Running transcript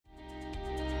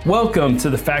Welcome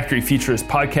to the Factory Futurist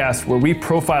podcast, where we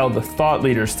profile the thought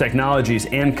leaders, technologies,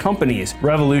 and companies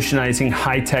revolutionizing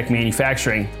high-tech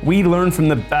manufacturing. We learn from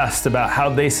the best about how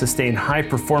they sustain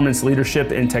high-performance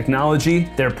leadership in technology,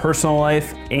 their personal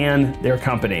life, and their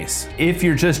companies. If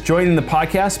you're just joining the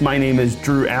podcast, my name is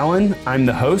Drew Allen. I'm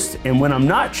the host, and when I'm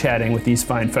not chatting with these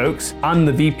fine folks, I'm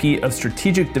the VP of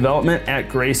Strategic Development at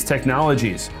Grace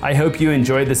Technologies. I hope you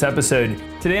enjoyed this episode.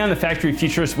 Today on the Factory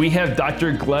Futurist, we have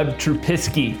Dr. Gleb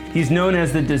Trubisky. He's known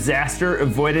as the disaster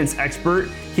avoidance expert.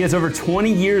 He has over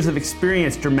 20 years of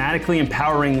experience dramatically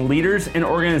empowering leaders and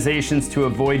organizations to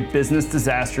avoid business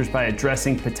disasters by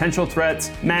addressing potential threats,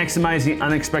 maximizing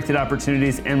unexpected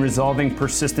opportunities, and resolving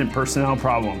persistent personnel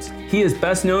problems. He is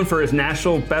best known for his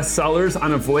national bestsellers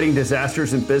on avoiding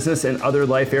disasters in business and other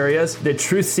life areas, The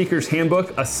Truth Seeker's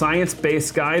Handbook, a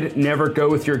science-based guide, Never Go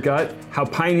With Your Gut, How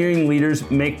Pioneering Leaders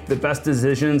Make the Best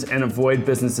Decisions and Avoid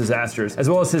Business Disasters, as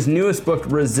well as his newest book,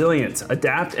 Resilience,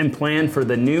 Adapt and Plan for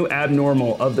the New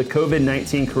Abnormal of the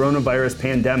COVID-19 coronavirus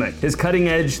pandemic. His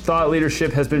cutting-edge thought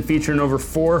leadership has been featured in over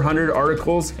 400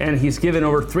 articles, and he's given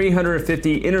over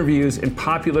 350 interviews in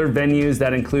popular venues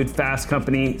that include Fast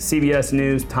Company, CBS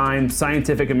News, Time,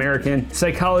 Scientific American,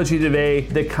 Psychology Today,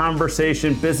 The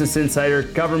Conversation, Business Insider,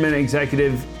 Government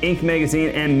Executive, Inc. Magazine,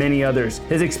 and many others.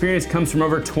 His experience comes from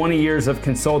over 20 years of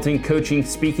consulting, coaching,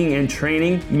 speaking, and training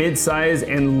mid-size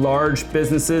and large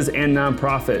businesses and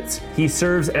nonprofits. He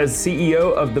serves as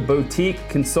CEO of the boutique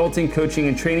consulting, coaching,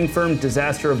 and training firm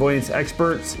Disaster Avoidance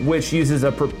Experts, which uses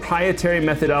a proprietary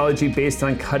methodology based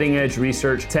on cutting-edge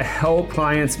research to help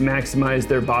clients maximize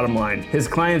their bottom line. His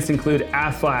clients include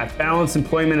Aflac, Balanced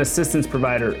Employment Assistance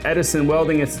Provider, Edison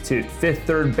Welding Institute, Fifth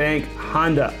Third Bank,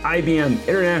 Honda, IBM,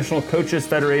 International Coaches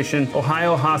Federation,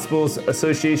 Ohio Hospitals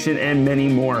Association, and many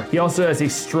more. He also has a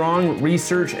strong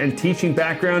research and teaching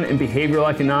background in behavioral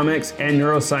economics and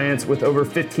neuroscience with over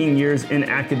 15 years in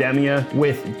academia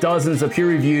with dozens of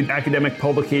peer-reviewed academic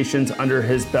publications under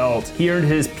his belt. He earned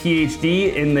his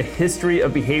PhD in the history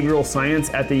of behavioral science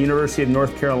at the University of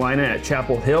North Carolina at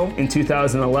Chapel Hill in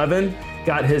 2011,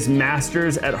 got his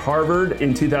master's at Harvard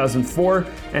in 2004,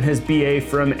 and his BA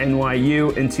from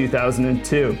NYU in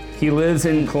 2002. He lives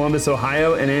in Columbus,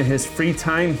 Ohio, and in his free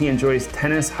time, he enjoys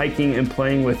tennis, hiking, and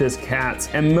playing with his cats.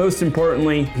 And most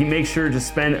importantly, he makes sure to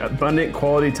spend abundant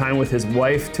quality time with his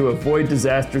wife to avoid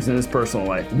disasters in his personal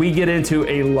life. We get into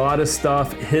a lot of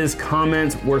stuff. His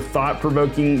comments were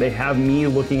thought-provoking. They have me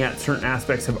looking at certain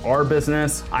aspects of our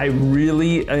business. I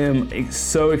really am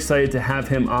so excited to have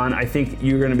him on. I think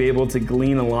you're going to be able to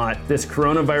glean a lot. This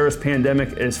coronavirus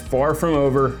pandemic is far from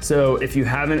over, so if you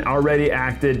haven't already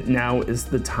acted, now is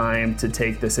the time to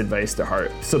take this advice to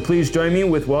heart. So please join me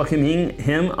with welcoming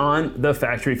him on The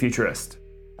Factory Futurist.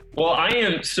 Well, I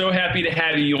am so happy to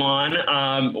have you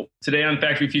on. Today on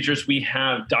Factory Futurist, we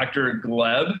have Dr.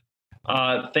 Gleb.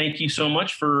 Thank you so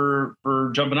much for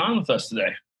jumping on with us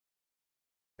today.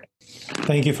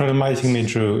 Thank you for inviting me,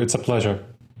 Drew. It's a pleasure.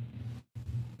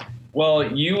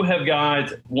 Well, you have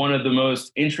got one of the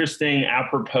most interesting,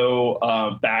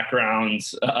 apropos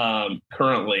backgrounds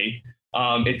currently.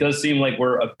 It does seem like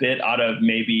we're a bit out of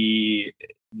maybe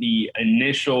the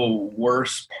initial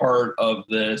worst part of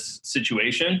this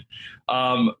situation.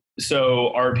 So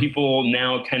are people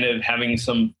now kind of having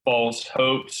some false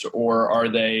hopes, or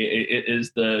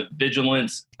is the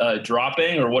vigilance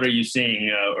dropping, or what are you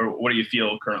seeing, or what do you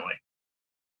feel currently?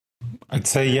 I'd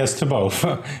say yes to both.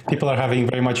 People are having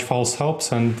very much false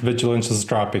hopes and vigilance is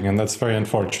dropping, and that's very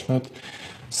unfortunate.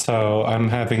 So I'm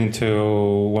having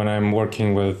to, when I'm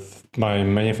working with my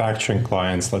manufacturing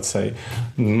clients, let's say,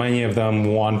 many of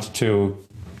them want to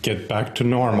get back to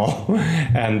normal.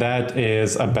 And that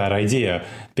is a bad idea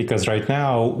because right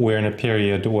now we're in a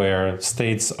period where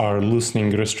states are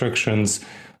loosening restrictions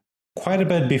quite a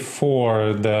bit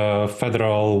before the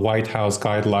federal White House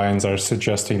guidelines are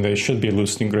suggesting they should be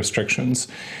loosening restrictions,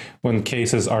 when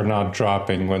cases are not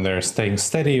dropping, when they're staying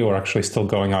steady or actually still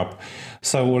going up.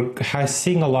 So we're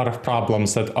seeing a lot of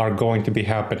problems that are going to be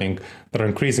happening, that are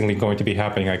increasingly going to be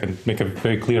happening. I can make a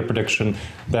very clear prediction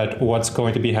that what's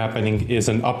going to be happening is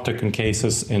an uptick in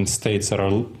cases in states that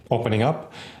are opening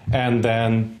up, and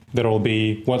then there will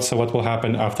be what will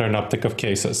happen after an uptick of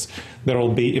cases. There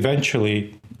will be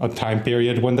eventually a time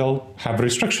period when they'll have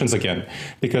restrictions again,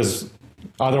 because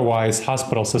otherwise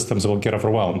hospital systems will get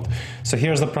overwhelmed. So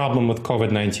here's the problem with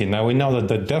COVID-19. Now we know that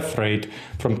the death rate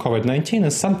from COVID-19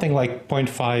 is something like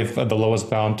 0.5 at the lowest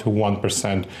bound to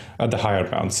 1% at the higher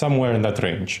bound, somewhere in that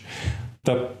range.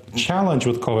 The challenge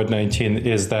with COVID-19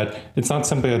 is that it's not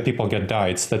simply that people get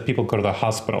died, it's that people go to the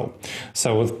hospital.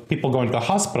 So with people going to the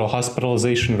hospital,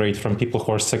 hospitalization rate from people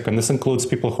who are sick, and this includes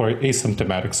people who are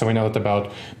asymptomatic. So we know that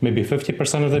about maybe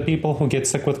 50% of the people who get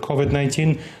sick with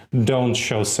COVID-19 don't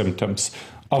show symptoms.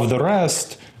 Of the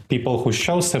rest, people who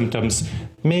show symptoms,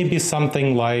 maybe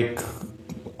something like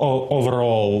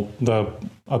overall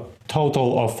a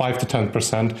total of 5 to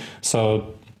 10%.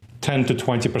 So 10 to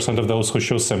 20% of those who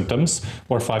show symptoms,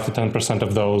 or 5 to 10%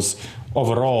 of those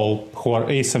overall who are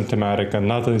asymptomatic and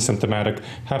not asymptomatic,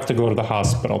 have to go to the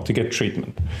hospital to get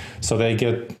treatment. So they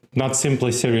get not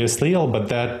simply seriously ill, but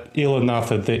that ill enough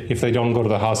that if they don't go to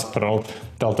the hospital,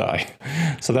 they'll die.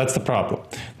 So that's the problem.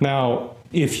 Now,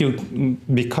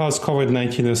 because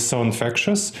COVID-19 is so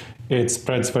infectious, it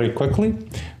spreads very quickly.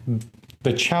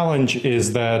 The challenge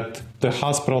is that the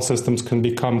hospital systems can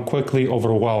become quickly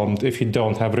overwhelmed if you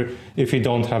don't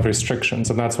have restrictions,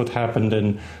 and that's what happened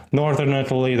in northern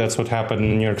Italy. That's what happened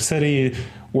in New York City,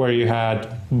 where you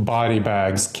had body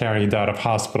bags carried out of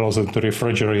hospitals into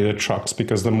refrigerated trucks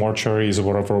because the mortuaries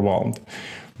were overwhelmed.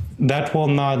 That will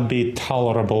not be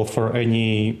tolerable for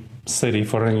any city,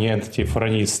 for any entity, for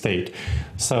any state.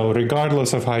 So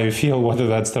regardless of how you feel, whether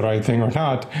that's the right thing or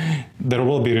not, there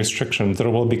will be restrictions. There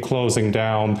will be closing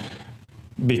down,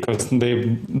 because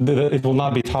it will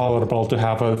not be tolerable to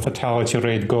have a fatality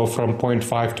rate go from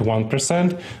 0.5 to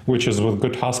 1%, which is with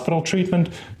good hospital treatment,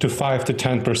 to 5 to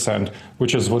 10%,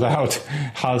 which is without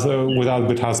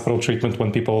good hospital treatment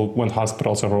when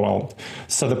hospitals are overwhelmed.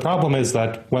 So the problem is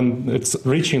that when it's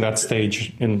reaching that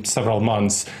stage in several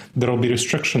months, there will be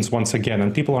restrictions once again,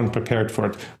 and people aren't prepared for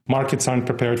it. Markets aren't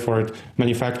prepared for it.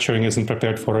 Manufacturing isn't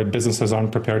prepared for it. Businesses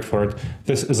aren't prepared for it.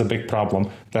 This is a big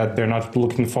problem, that they're not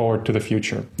looking forward to the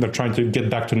future. They're trying to get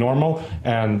back to normal,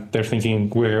 and they're thinking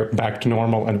we're back to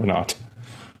normal, and we're not.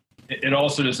 It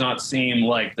also does not seem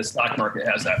like the stock market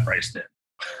has that priced in.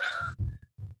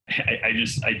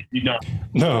 I do not.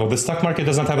 No, the stock market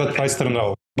doesn't have that priced in.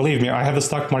 No, believe me, I have the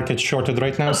stock market shorted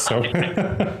right now. So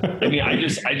I mean, I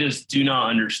just do not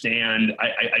understand.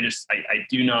 I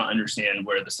do not understand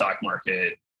where the stock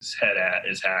market is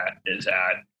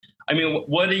at. I mean,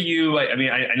 what do you? I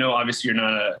mean, I know obviously you're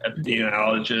not an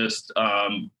epidemiologist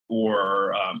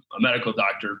or a medical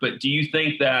doctor, but do you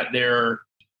think that there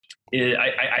is?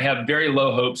 I have very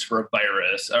low hopes for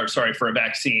a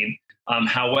vaccine.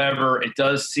 However, it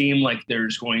does seem like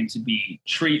there's going to be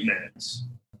treatments,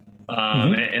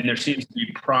 and there seems to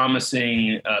be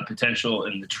promising potential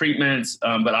in the treatments,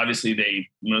 but obviously they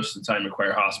most of the time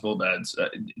require hospital beds.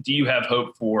 Do you have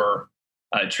hope for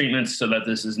treatments so that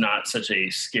this is not such a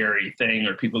scary thing,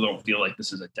 or people don't feel like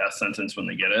this is a death sentence when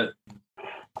they get it?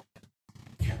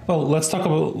 Well,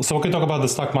 so we can talk about the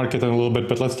stock market in a little bit,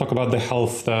 but let's talk about the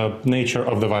health, the nature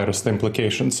of the virus, the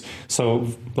implications. So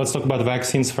let's talk about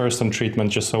vaccines first and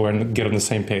treatment, just so we're getting on the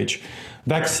same page.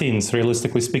 Vaccines,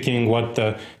 realistically speaking, what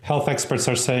the health experts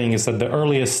are saying is that the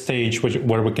earliest stage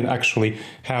where we can actually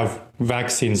have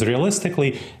vaccines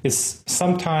realistically is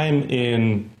sometime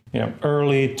in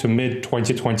early to mid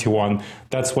 2021.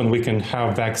 That's when we can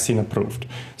have vaccine approved.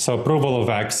 So approval of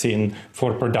vaccine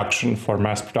for production, for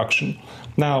mass production.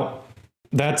 Now,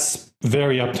 that's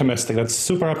very optimistic. That's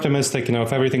super optimistic.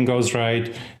 If everything goes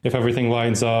right, if everything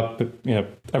lines up,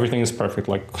 everything is perfect.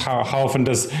 Like how often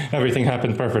does everything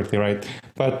happen perfectly, right?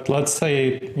 But let's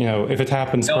say, if it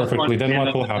happens perfectly, then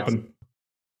what will happen?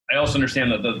 I also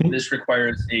understand that this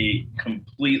requires a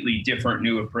completely different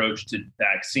new approach to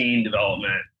vaccine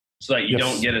development, so that you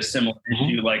don't get a similar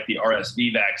issue like the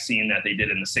RSV vaccine that they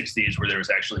did in the 60s, where there was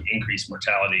actually increased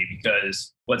mortality,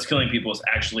 because what's killing people is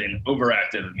actually an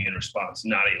overactive immune response,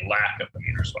 not a lack of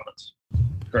immune response.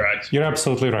 Correct? You're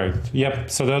absolutely right. Yep.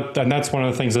 So that's one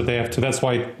of the things that they have to, that's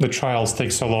why the trials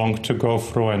take so long to go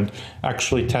through and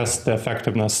actually test the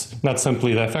effectiveness, not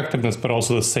simply the effectiveness, but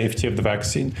also the safety of the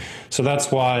vaccine. So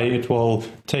that's why it will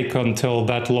take until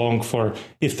that long for,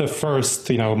 if the first,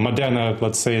 Moderna,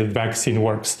 let's say, vaccine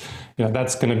works,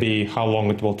 that's going to be how long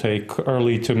it will take,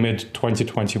 early to mid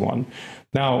 2021.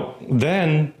 Now,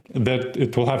 then that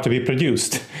it will have to be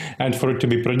produced. And for it to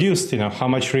be produced, how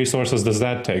much resources does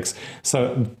that take?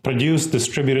 So produced,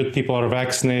 distributed, people are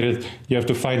vaccinated, you have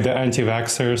to fight the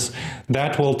anti-vaxxers.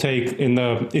 That will take,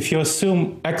 if you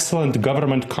assume excellent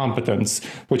government competence,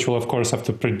 which will of course have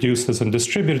to produce this and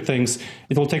distribute things,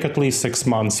 it will take at least 6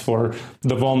 months for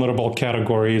the vulnerable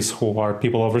categories, who are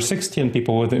people over 60 and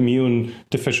people with immune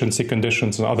deficiency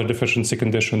conditions and other deficiency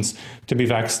conditions, to be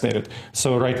vaccinated.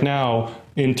 So right now,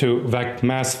 into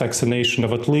mass vaccination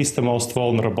of at least the most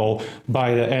vulnerable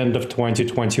by the end of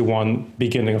 2021,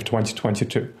 beginning of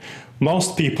 2022.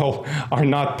 Most people are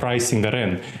not pricing that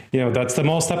in. That's the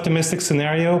most optimistic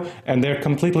scenario, and they're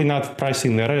completely not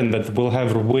pricing that in, that we'll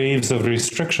have waves of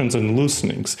restrictions and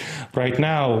loosenings. Right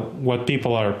now, what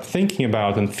people are thinking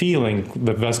about and feeling,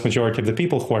 the vast majority of the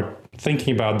people who are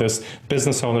thinking about this,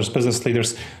 business owners, business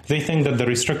leaders, they think that the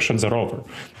restrictions are over,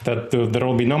 that there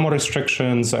will be no more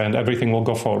restrictions and everything will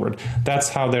go forward. That's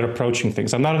how they're approaching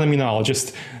things. I'm not an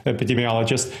immunologist,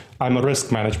 epidemiologist. I'm a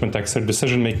risk management expert,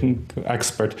 decision-making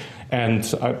expert, and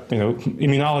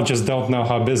immunologists don't know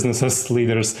how business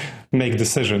leaders make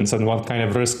decisions and what kind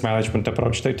of risk management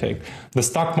approach they take. The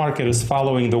stock market is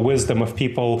following the wisdom of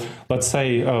people, let's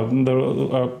say,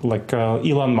 like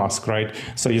Elon Musk, right?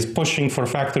 So he's pushing for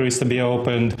factories to be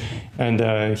opened,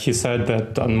 and he said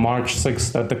that on March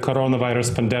 6th that the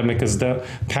coronavirus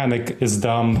panic is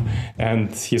dumb,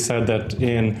 and he said that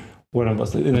in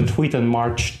a tweet on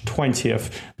March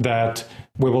 20th that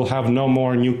we will have no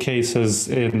more new cases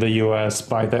in the US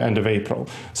by the end of April.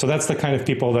 So that's the kind of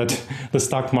people that the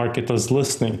stock market is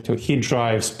listening to. He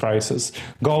drives prices.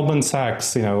 Goldman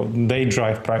Sachs, they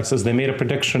drive prices. They made a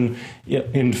prediction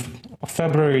in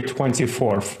February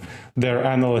 24th. Their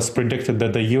analysts predicted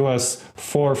that the US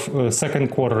second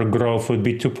quarter growth would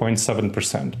be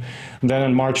 2.7%. Then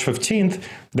on March 15th,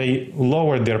 they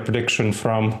lowered their prediction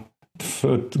from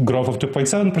growth of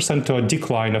 2.7% to a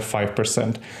decline of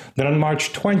 5%. Then on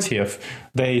March 20th,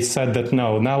 they said that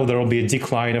now there will be a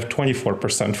decline of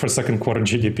 24% for second quarter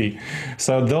GDP.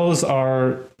 So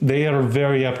they are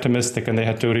very optimistic, and they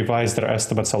had to revise their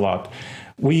estimates a lot.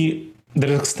 There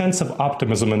is extensive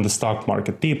optimism in the stock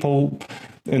market. People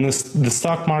in the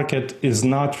stock market is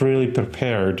not really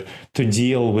prepared to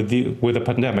deal with the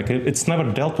pandemic. It's never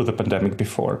dealt with a pandemic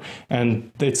before,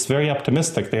 and it's very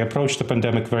optimistic. They approach the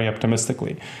pandemic very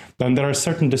optimistically. Then there are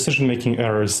certain decision-making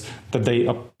errors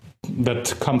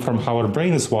that come from how our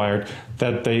brain is wired,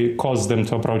 that they cause them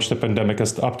to approach the pandemic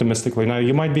as optimistically. Now,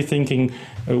 you might be thinking,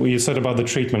 you said about the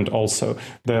treatment also,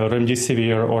 the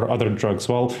remdesivir or other drugs.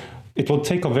 Well, it will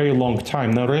take a very long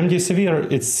time. Now,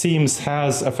 remdesivir, it seems,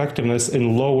 has effectiveness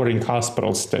in lowering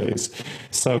hospital stays.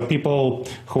 So people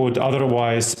who would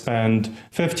otherwise spend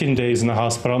 15 days in the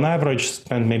hospital on average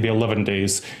spend maybe 11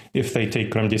 days if they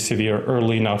take remdesivir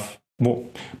early enough.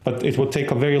 But it would take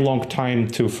a very long time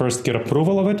to first get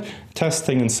approval of it,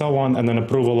 testing and so on, and then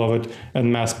approval of it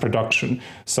and mass production.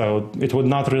 So it would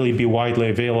not really be widely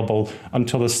available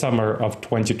until the summer of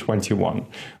 2021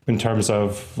 in terms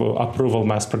of approval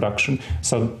mass production.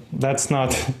 So that's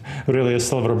not really a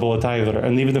silver bullet either.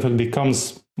 And even if it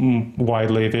becomes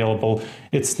widely available,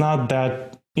 it's not that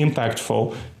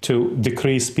impactful to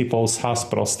decrease people's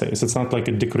hospital stays. It's not like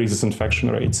it decreases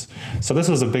infection rates. So this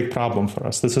is a big problem for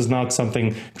us. This is not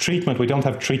something treatment. We don't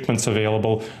have treatments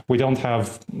available. We don't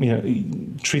have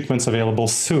treatments available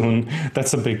soon.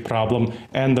 That's a big problem.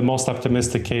 And the most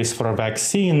optimistic case for a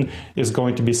vaccine is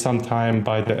going to be sometime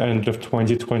by the end of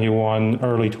 2021,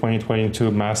 early 2022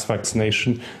 mass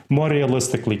vaccination, more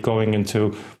realistically going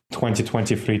into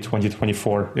 2023,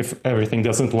 2024, if everything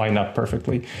doesn't line up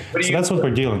perfectly. So that's what we're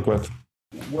dealing with.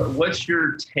 What's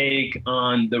your take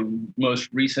on the most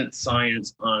recent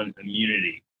science on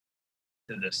immunity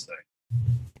to this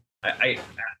thing?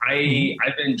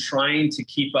 I've been trying to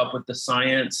keep up with the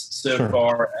science so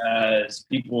far as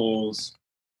people's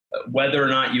whether or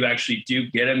not you actually do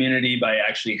get immunity by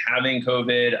actually having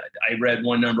COVID. I read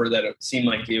one number that it seemed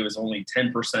like it was only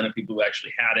 10% of people who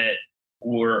actually had it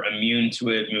were immune to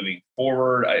it moving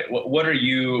forward.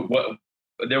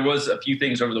 There was a few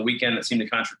things over the weekend that seemed to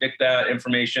contradict that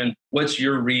information. What's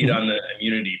your read on the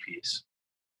immunity piece?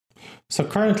 So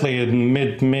currently in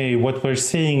mid-May, what we're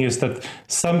seeing is that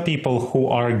some people who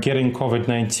are getting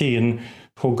COVID-19,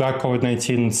 who got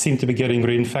COVID-19, seem to be getting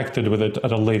reinfected with it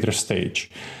at a later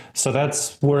stage. So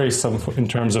that's worrisome in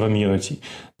terms of immunity.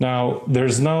 Now,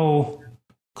 there's no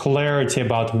clarity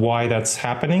about why that's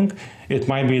happening. It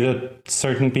might be that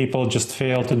certain people just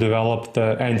fail to develop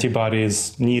the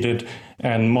antibodies needed,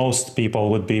 and most people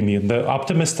would be immune. The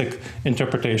optimistic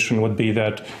interpretation would be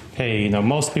that, hey,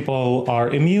 most people are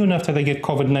immune after they get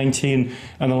COVID-19,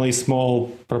 and only a small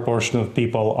proportion of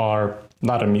people are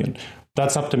not immune.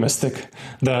 That's optimistic.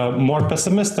 The more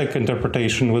pessimistic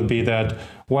interpretation would be that,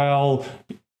 well,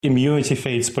 immunity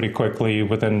fades pretty quickly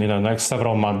within the next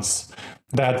several months.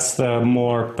 That's the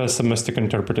more pessimistic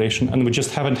interpretation, and we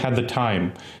just haven't had the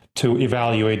time to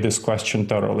evaluate this question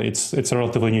thoroughly. It's a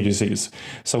relatively new disease,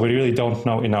 so we really don't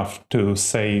know enough to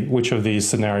say which of these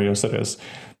scenarios it is.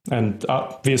 And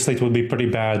obviously, it would be pretty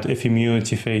bad if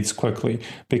immunity fades quickly,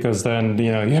 because then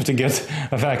you have to get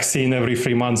a vaccine every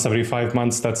 3 months, every 5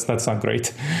 months. That's not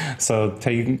great. So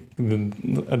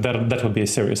that would be a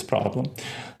serious problem.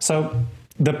 So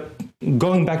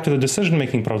going back to the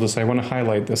decision-making process, I want to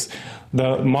highlight this.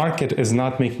 The market is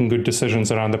not making good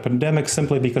decisions around the pandemic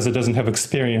simply because it doesn't have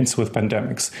experience with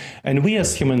pandemics. And we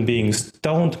as human beings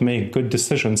don't make good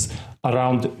decisions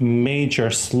around major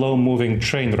slow-moving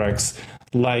train wrecks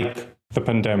like the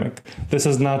pandemic. This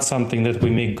is not something that we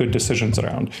make good decisions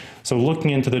around. So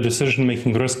looking into the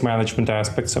decision-making risk management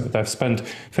aspects of it, I've spent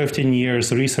 15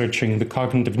 years researching the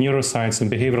cognitive neuroscience and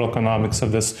behavioral economics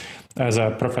of this as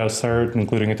a professor,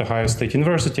 including at Ohio State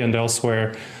University and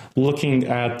elsewhere, looking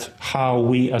at how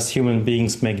we as human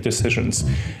beings make decisions.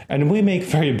 And we make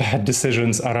very bad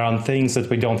decisions around things that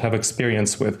we don't have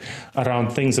experience with,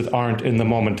 around things that aren't in the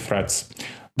moment threats.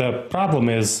 The problem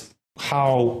is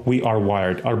how we are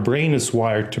wired. Our brain is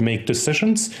wired to make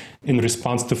decisions in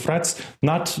response to threats,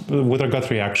 not with our gut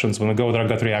reactions. When we go with our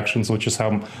gut reactions, which is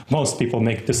how most people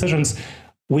make decisions,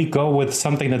 we go with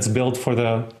something that's built for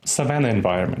the savanna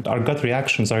environment. Our gut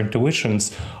reactions, our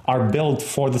intuitions are built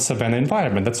for the savanna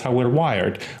environment. That's how we're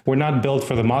wired. We're not built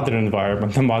for the modern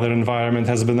environment. The modern environment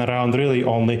has been around really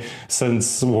only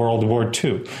since World War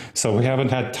II. So we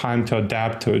haven't had time to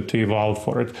adapt to it, to evolve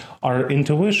for it. Our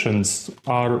intuitions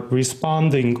are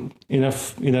responding in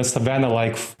a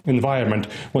savanna-like environment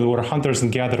when we're hunters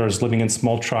and gatherers living in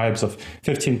small tribes of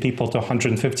 15 people to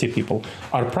 150 people.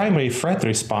 Our primary threat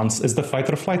response is the fight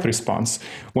or flight response.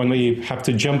 When we have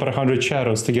to jump at 100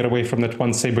 shadows to get away from that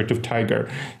one saber-toothed tiger.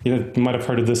 You might have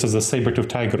heard of this as the saber-toothed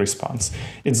tiger response.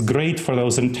 It's great for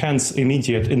those intense,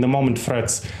 immediate, in-the-moment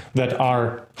threats that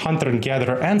our hunter and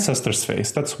gatherer ancestors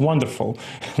face. That's wonderful.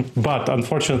 But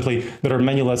unfortunately, there are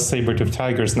many less saber-toothed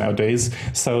tigers nowadays.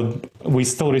 So we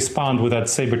still respond with that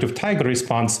saber-toothed tiger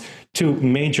response to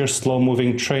major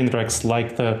slow-moving train wrecks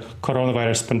like the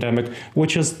coronavirus pandemic,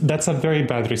 that's a very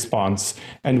bad response.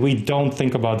 And we don't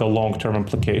think about the long-term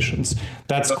implications.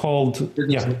 That's called,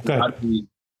 yeah, go ahead.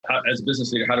 As a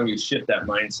business leader, how do we shift that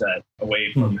mindset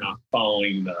away from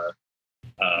following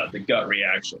the gut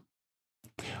reaction?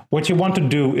 What you want to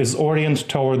do is orient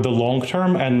toward the long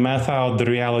term and math out the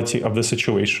reality of the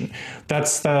situation.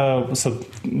 That's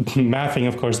mathing,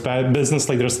 of course, business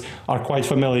leaders are quite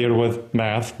familiar with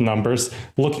math, numbers,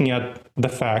 looking at the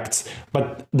facts,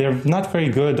 but they're not very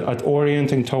good at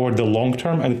orienting toward the long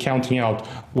term and counting out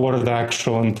what are the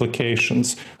actual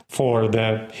implications for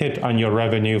the hit on your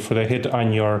revenue, for the hit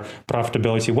on your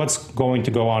profitability, what's going to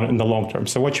go on in the long term.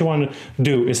 So what you want to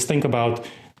do is think about,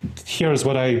 here's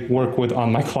what I work with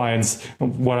on my clients,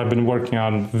 what I've been working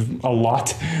on a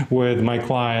lot with my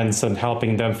clients and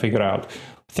helping them figure out.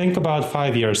 Think about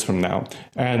 5 years from now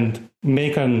and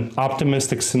make an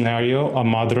optimistic scenario, a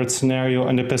moderate scenario,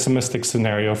 and a pessimistic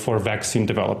scenario for vaccine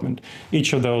development.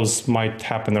 Each of those might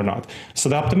happen or not. So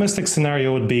the optimistic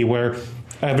scenario would be where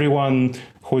everyone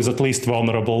who is at least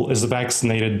vulnerable is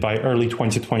vaccinated by early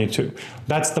 2022.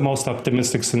 That's the most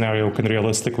optimistic scenario we can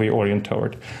realistically orient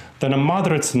toward. Then a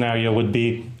moderate scenario would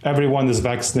be everyone is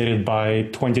vaccinated by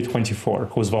 2024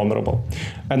 who's vulnerable.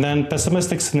 And then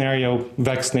pessimistic scenario,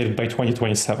 vaccinated by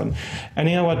 2027. And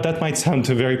you know what, that might sound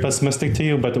very pessimistic to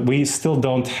you, but we still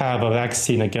don't have a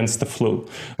vaccine against the flu.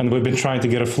 And we've been trying to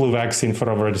get a flu vaccine for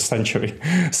over a century.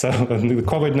 So the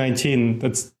COVID-19,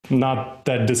 it's not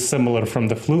that dissimilar from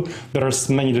the flu. There are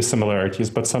many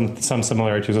dissimilarities, but some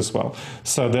similarities as well.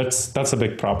 So that's a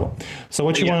big problem. So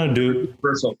what you want to do...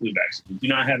 Universal flu vaccine. Do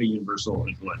not have a universal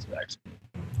influenza vaccine.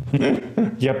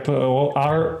 Yep. Well,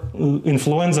 our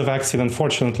influenza vaccine,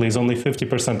 unfortunately, is only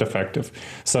 50% effective.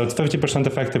 So it's 50%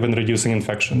 effective in reducing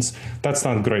infections. That's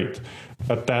not great.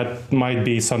 But that might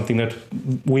be something that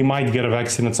we might get a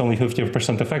vaccine that's only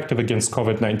 50% effective against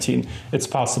COVID-19. It's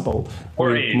possible.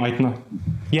 Or we might not.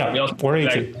 Yeah, or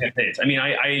AIDS. I mean,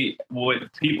 I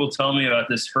what people tell me about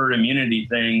this herd immunity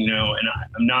thing, and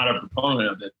I'm not a proponent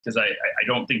of it because I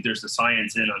don't think there's the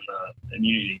science on the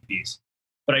immunity piece.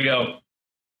 But I go,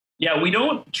 yeah, we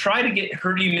don't try to get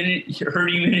herd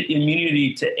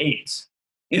immunity to AIDS.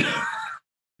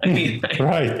 I mean,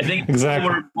 right? I think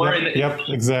exactly.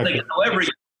 Exactly. Like, however,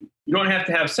 you don't have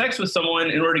to have sex with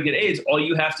someone in order to get AIDS. All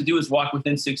you have to do is walk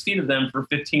within 6 feet of them for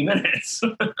 15 minutes.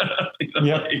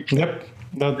 Yep.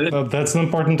 That's an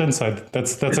important insight.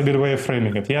 That's a good way of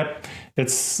framing it. Yep.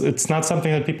 It's not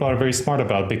something that people are very smart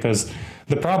about, because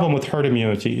the problem with herd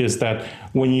immunity is that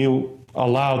when you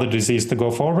allow the disease to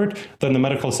go forward, then the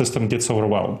medical system gets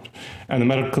overwhelmed. And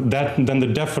then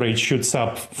the death rate shoots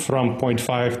up from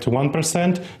 0.5 to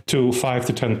 1% to 5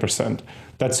 to 10%.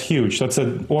 That's huge. That's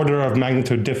an order of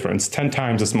magnitude difference, 10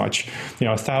 times as much,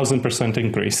 1,000%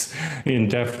 increase in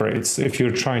death rates if you're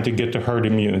trying to get to herd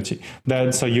immunity.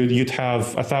 So you'd have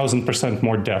 1,000%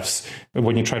 more deaths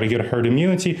when you try to get herd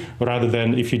immunity rather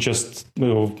than if you just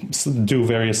do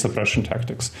various suppression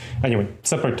tactics. Anyway,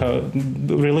 separate,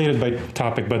 related by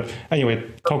topic, but anyway,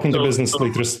 talking to business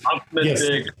leaders.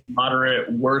 Optimistic, yes.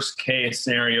 Moderate, worst case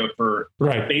scenario for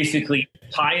basically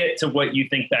tie it to what you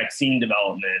think vaccine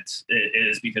development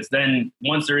is, because then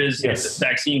once there is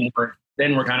vaccine work,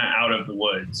 then we're kind of out of the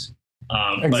woods.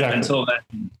 Exactly. But until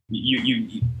then,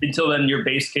 until then, your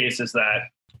base case is that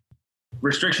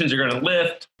restrictions are going to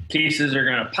lift, cases are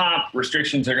going to pop,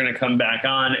 restrictions are going to come back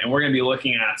on, and we're going to be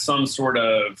looking at some sort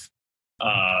of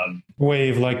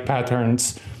wave-like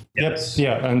patterns. Yes.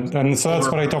 Yep. Yeah. And so that's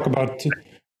what I talk about.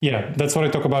 Yeah, that's what I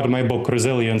talk about in my book,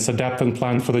 Resilience, Adapt and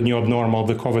Plan for the New Abnormal,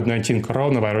 the COVID-19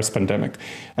 coronavirus pandemic.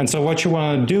 And so what you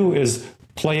want to do is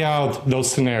play out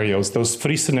those scenarios, those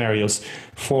 3 scenarios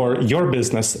for your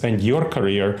business and your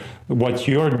career, what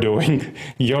you're doing,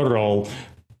 your role,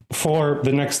 for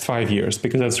the next 5 years,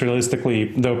 because that's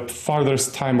realistically the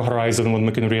farthest time horizon when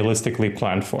we can realistically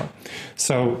plan for.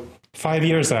 So 5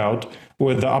 years out,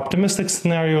 with the optimistic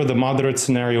scenario, the moderate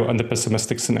scenario, and the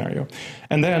pessimistic scenario.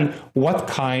 And then what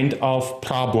kind of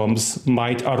problems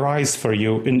might arise for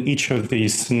you in each of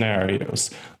these scenarios?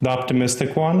 The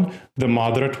optimistic one, the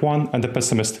moderate one, and the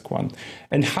pessimistic one.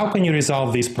 And how can you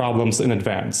resolve these problems in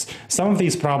advance? Some of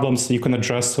these problems you can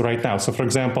address right now. So for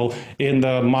example, in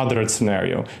the moderate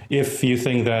scenario, if you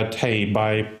think that, hey,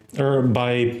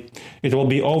 it will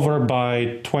be over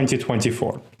by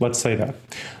 2024, let's say that,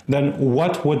 then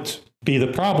what would be the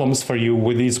problems for you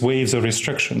with these waves of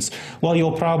restrictions? Well,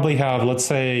 you'll probably have, let's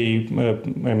say,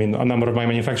 a number of my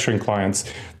manufacturing clients,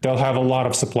 they'll have a lot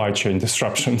of supply chain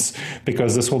disruptions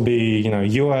because this will be,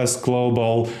 US,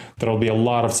 global, there'll be a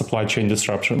lot of supply chain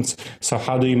disruptions. So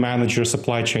how do you manage your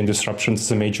supply chain disruptions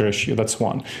is a major issue. That's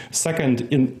one. Second,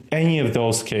 in any of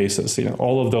those cases,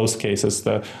 all of those cases,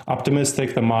 the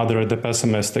optimistic, the moderate, the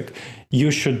pessimistic, you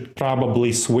should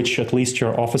probably switch at least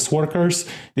your office workers.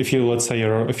 If you're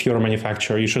a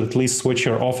manufacturer, you should at least switch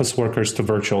your office workers to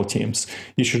virtual teams.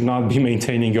 You should not be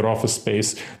maintaining your office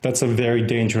space. That's a very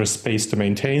dangerous space to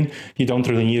maintain. You don't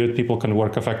really need it. People can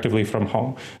work effectively from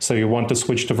home. So you want to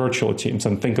switch to virtual teams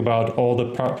and think about all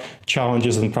the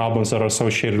challenges and problems that are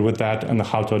associated with that and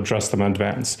how to address them in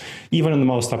advance, even in the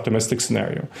most optimistic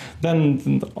scenario.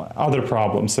 Then other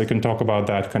problems, so you can talk about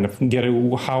that, kind of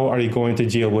how are you going to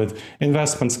deal with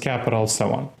investments, capital,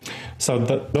 so on. So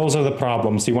those are the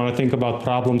problems. You want to think about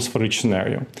problems for each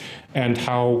scenario and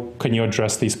how can you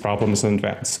address these problems in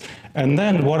advance. And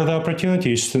then what are the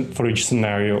opportunities for each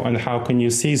scenario and how can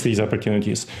you seize these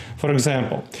opportunities? For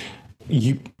example,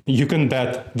 you can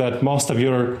bet that most of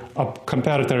your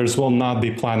competitors will not be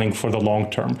planning for the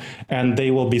long term, and they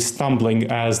will be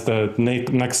stumbling as the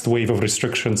next wave of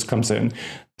restrictions comes in.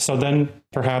 So then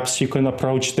perhaps you can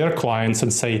approach their clients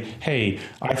and say, hey,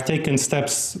 I've taken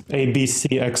steps A, B,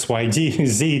 C, X, Y, D,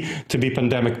 Z to be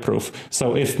pandemic proof.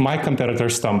 So if my competitor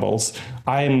stumbles,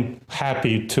 I'm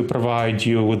happy to provide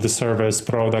you with the service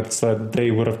products that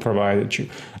they would have provided you.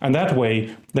 And that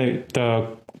way,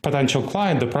 the potential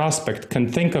client, the prospect,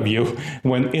 can think of you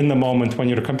in the moment when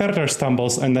your competitor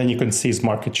stumbles, and then you can seize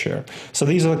market share. So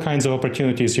these are the kinds of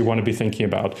opportunities you want to be thinking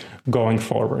about going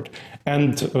forward.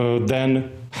 And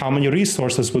then how many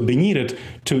resources would be needed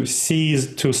to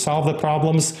solve the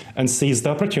problems and seize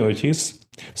the opportunities.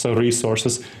 So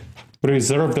resources.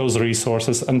 Reserve those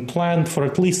resources and plan for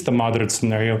at least the moderate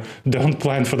scenario. Don't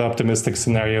plan for the optimistic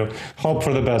scenario. Hope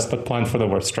for the best, but plan for the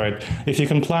worst, right? If you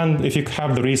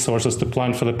have the resources to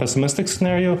plan for the pessimistic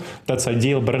scenario, that's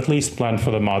ideal, but at least plan for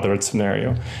the moderate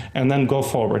scenario. And then go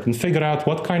forward and figure out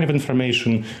what kind of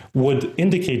information would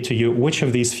indicate to you which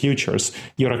of these futures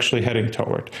you're actually heading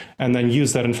toward. And then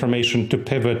use that information to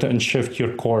pivot and shift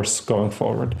your course going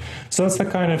forward. So that's the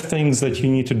kind of things that you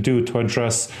need to do to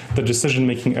address the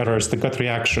decision-making errors, the gut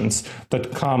reactions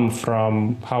that come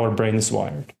from how our brain is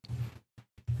wired.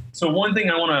 So one thing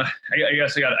I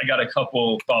guess I got a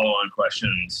couple follow-on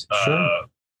questions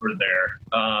for there.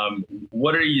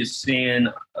 What are you seeing?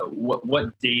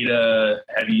 What data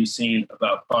have you seen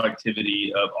about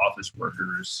productivity of office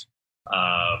workers?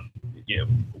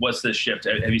 What's the shift?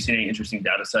 Have you seen any interesting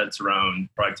data sets around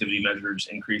productivity measures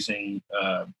increasing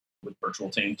with virtual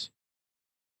teams?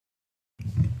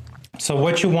 So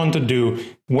what you want to do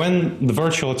when the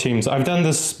virtual teams, I've done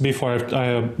this before.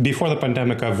 Before the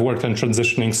pandemic, I've worked on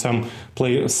transitioning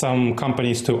some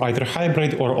companies to either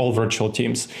hybrid or all virtual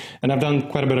teams. And I've done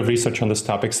quite a bit of research on this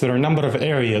topic. So there are a number of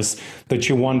areas that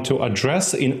you want to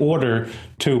address in order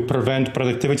to prevent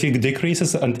productivity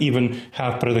decreases and even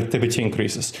have productivity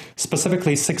increases.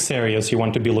 Specifically, 6 areas you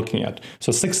want to be looking at.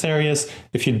 So 6 areas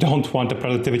if you don't want a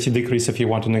productivity decrease, if you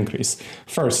want an increase.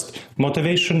 First,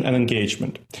 motivation and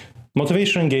engagement.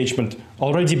 Motivation engagement,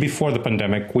 already before the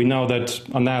pandemic, we know that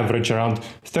on average around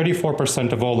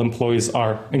 34% of all employees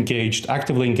are engaged,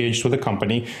 actively engaged with the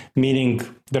company, meaning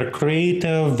they're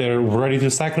creative, they're ready to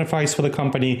sacrifice for the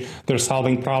company, they're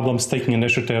solving problems, taking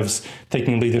initiatives,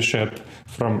 taking leadership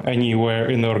from anywhere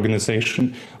in the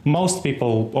organization. Most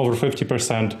people, over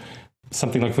 50%,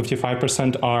 something like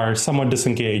 55%, are somewhat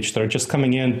disengaged. They're just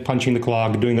coming in, punching the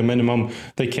clock, doing the minimum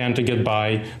they can to get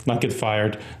by, not get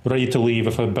fired, ready to leave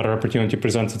if a better opportunity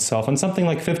presents itself. And something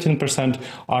like 15%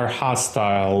 are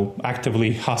hostile,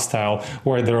 actively hostile,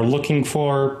 where they're looking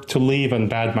to leave and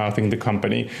bad-mouthing the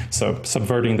company, so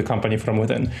subverting the company from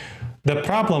within. The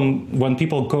problem when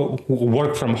people go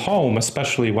work from home,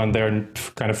 especially when they're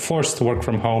kind of forced to work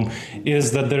from home,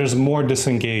 is that there's more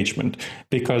disengagement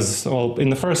because, well, in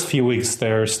the first few weeks,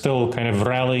 they're still kind of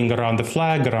rallying around the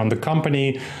flag, around the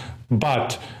company,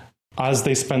 but as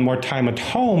they spend more time at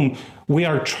home, we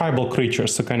are tribal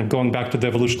creatures. So kind of going back to the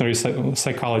evolutionary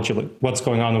psychology, what's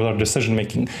going on with our decision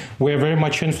making, we're very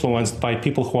much influenced by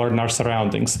people who are in our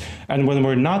surroundings. And when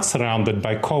we're not surrounded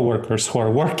by coworkers who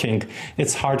are working,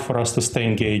 it's hard for us to stay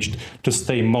engaged, to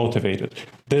stay motivated.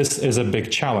 This is a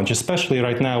big challenge, especially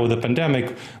right now with the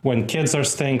pandemic, when kids are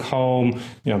staying home,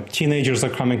 teenagers are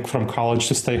coming from college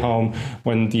to stay home,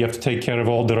 when you have to take care of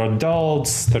older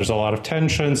adults, there's a lot of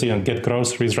tensions, get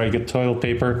groceries, right, get toilet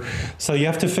paper. So you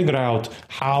have to figure out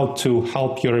how to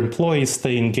help your employees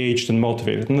stay engaged and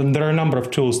motivated. And there are a number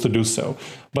of tools to do so.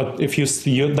 But if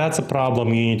that's a problem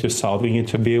you need to solve. You need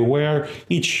to be aware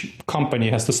each company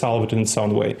has to solve it in its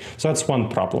own way. So that's one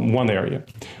problem, one area.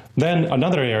 Then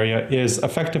another area is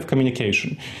effective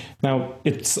communication. Now,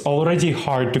 it's already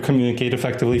hard to communicate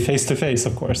effectively face-to-face,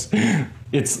 of course.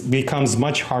 It becomes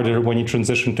much harder when you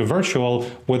transition to virtual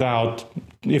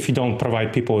if you don't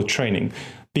provide people with training.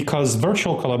 Because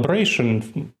virtual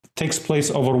collaboration takes place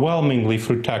overwhelmingly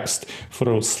through text,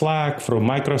 through Slack, through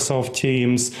Microsoft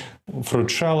Teams, through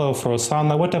Trello, through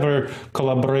Asana, whatever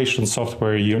collaboration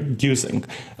software you're using.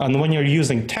 And when you're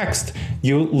using text,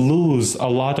 you lose a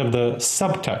lot of the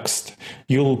subtext.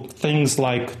 Things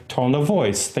like tone of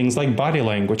voice, things like body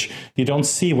language. You don't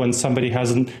see when somebody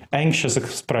has an anxious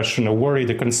expression, a worried,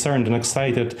 a concerned, an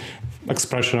excited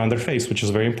expression on their face, which is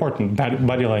very important,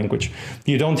 body language.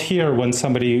 You don't hear when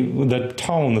the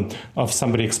tone of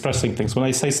somebody expressing things. When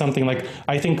I say something like,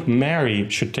 I think Mary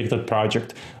should take that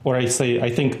project, or I say, I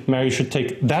think Mary should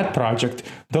take that project,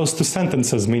 those 2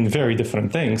 sentences mean very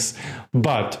different things.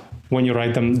 But when you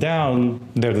write them down,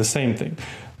 they're the same thing.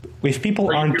 If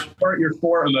people aren't... Your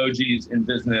 4 emojis in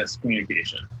business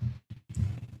communication.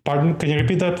 Pardon? Can you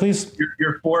repeat that, please?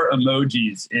 Your 4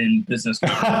 emojis in business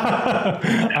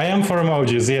communication. I am for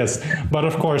emojis, yes. But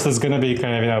of course, it's going to be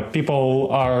kind of,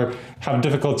 people have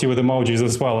difficulty with emojis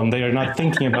as well, and they are not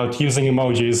thinking about using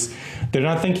emojis. They're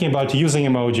not thinking about using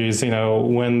emojis,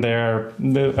 when they're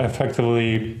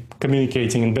effectively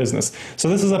communicating in business. So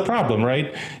this is a problem,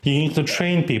 right? You need to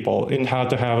train people in how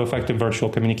to have effective virtual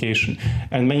communication.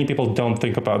 And many people don't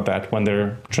think about that when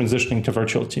they're transitioning to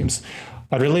virtual teams.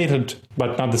 A related,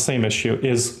 but not the same issue,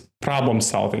 is problem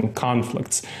solving,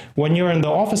 conflicts. When you're in the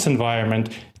office environment,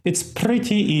 it's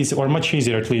pretty easy, or much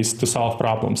easier at least, to solve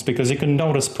problems because you can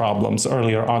notice problems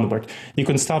earlier onward. You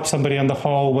can stop somebody in the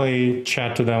hallway,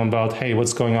 chat to them about, hey,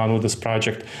 what's going on with this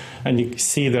project? And you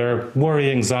see their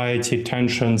worry, anxiety,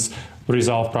 tensions,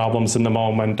 resolve problems in the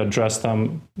moment, address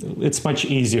them. It's much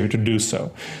easier to do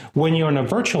so. When you're in a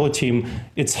virtual team,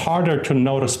 it's harder to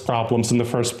notice problems in the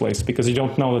first place because you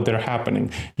don't know that they're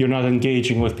happening. You're not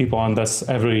engaging with people on this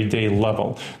everyday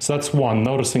level. So that's one,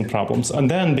 noticing problems. And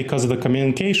then because of the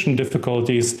communication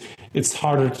difficulties, it's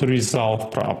harder to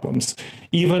resolve problems.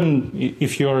 Even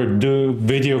if you're doing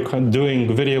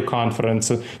video conference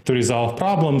to resolve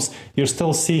problems, you're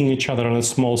still seeing each other on a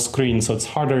small screen. So it's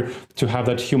harder to have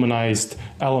that humanized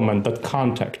element, that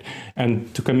contact,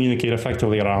 and to communicate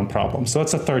effectively around problems. So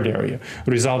that's a third area,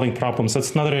 resolving problems.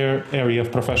 That's another area of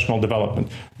professional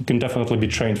development. You can definitely be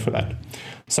trained for that.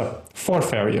 So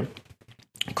fourth area,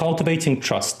 cultivating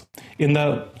trust. In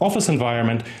the office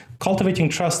environment, cultivating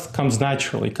trust comes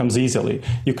naturally, comes easily.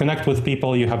 You connect with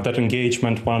people, you have that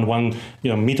engagement one-on-one,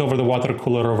 meet over the water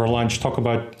cooler, over lunch, talk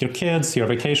about your kids, your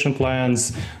vacation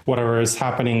plans, whatever is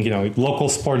happening, local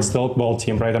sports ball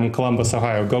team, right? I'm in Columbus,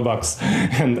 Ohio, go Bucks,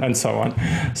 and so on.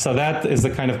 So that is the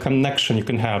kind of connection you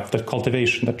can have, that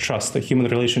cultivation, that trust, the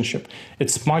human relationship.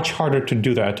 It's much harder to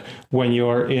do that when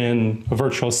you're in a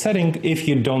virtual setting if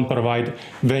you don't provide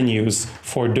venues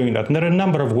for doing that. And there are a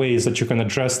number of ways that you can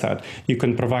address that. You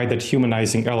can provide that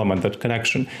humanizing element, that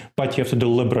connection, but you have to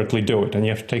deliberately do it, and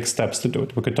you have to take steps to do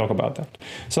it. We could talk about that.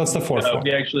 So that's the fourth one.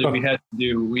 We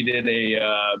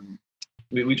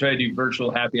try to do virtual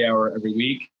happy hour every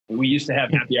week. We used to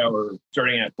have happy hour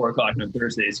starting at 4:00 on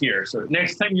Thursdays here. So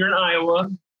next time you're in Iowa,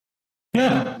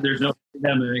 there's no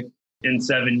pandemic in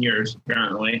 7 years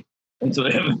apparently, and so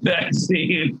they have a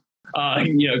vaccine.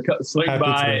 Swing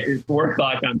by at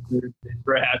 4:00 on Thursdays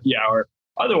for a happy hour.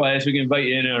 Otherwise, we can invite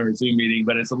you in on our Zoom meeting,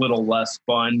 but it's a little less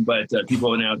fun. But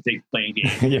people now take playing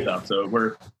games and stuff. So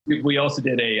we also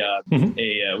did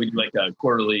we did like a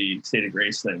quarterly State of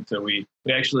Grace thing. So we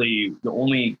actually, the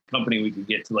only company we could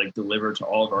get to like deliver to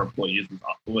all of our employees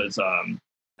was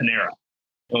Panera.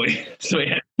 So we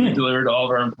had to deliver to all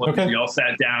of our employees. Okay. We all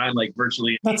sat down like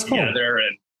virtually together,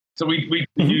 and so we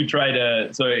do try to.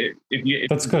 So if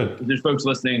that's good. If there's folks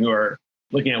listening who are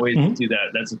looking at ways to do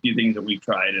that, that's a few things that we've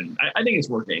tried, and I think it's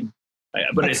working.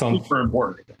 But Excellent. It's super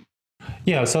important, I think.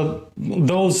 Yeah, so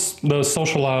those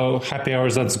social happy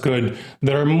hours, that's good.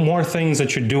 There are more things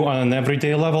that you do on an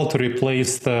everyday level to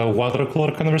replace the water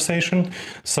cooler conversation.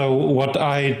 So what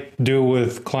I do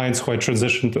with clients who I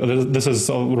transitioned to, this is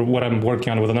what I'm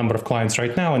working on with a number of clients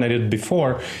right now, and I did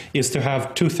before, is to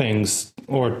have two things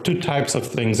or two types of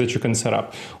things that you can set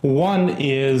up. One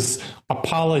is a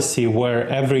policy where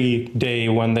every day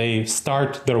when they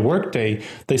start their workday,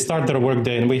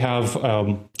 and we have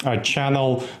a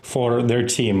channel for their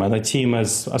team. And the team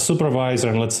is a supervisor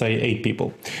and let's say 8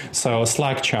 people. So a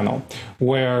Slack channel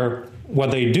where what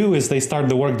they do is they start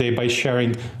the workday by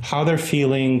sharing how they're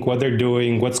feeling, what they're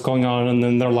doing, what's going on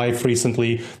in their life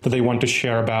recently that they want to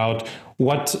share about.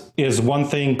 What is one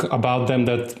thing about them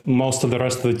that most of the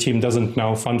rest of the team doesn't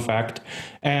know, fun fact,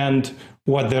 and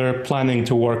what they're planning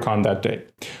to work on that day.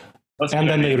 And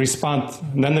then they respond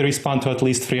to at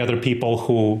least 3 other people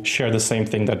who share the same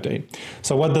thing that day.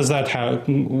 So what does that have?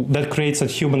 That creates a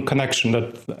human connection,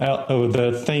 that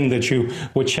the thing that you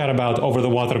would chat about over the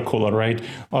water cooler, right?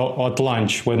 Or at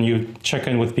lunch when you check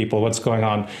in with people, what's going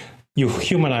on. You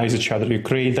humanize each other, you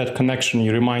create that connection,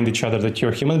 you remind each other that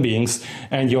you're human beings,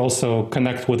 and you also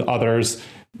connect with others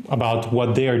about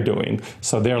what they're doing,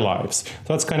 so their lives.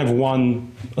 So that's kind of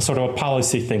one sort of a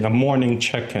policy thing, a morning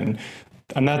check-in.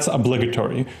 And that's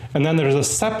obligatory. And then there's a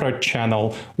separate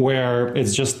channel where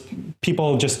it's just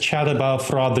people just chat about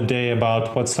throughout the day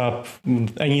about what's up,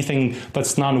 anything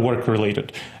that's non-work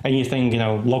related. Anything,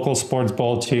 local sports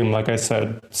ball team, like I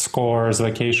said, scores,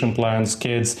 vacation plans,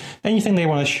 kids, anything they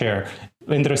want to share.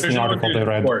 Interesting article they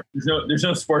read. There's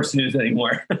no sports news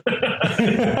anymore.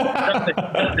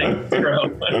 nothing, zero.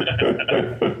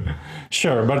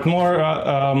 Sure, but more,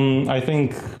 I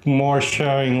think more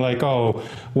sharing like,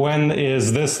 when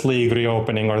is this league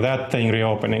reopening or that thing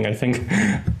reopening? I think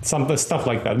some stuff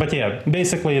like that. But yeah,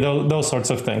 basically those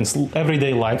sorts of things,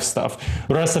 everyday life stuff,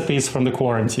 recipes from the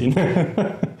quarantine.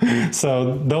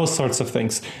 So those sorts of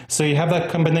things. So you have that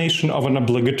combination of an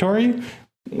obligatory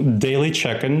daily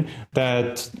check-in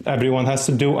that everyone has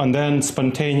to do, and then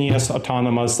spontaneous,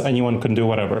 autonomous, anyone can do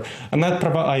whatever. And that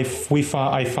I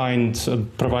find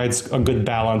provides a good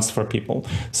balance for people.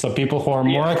 So people who are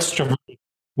more extroverted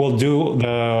will do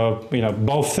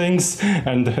both things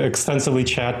and extensively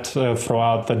chat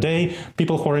throughout the day.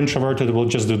 People who are introverted will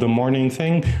just do the morning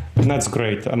thing, and that's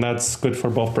great, and that's good for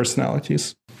both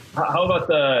personalities. How about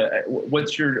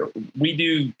we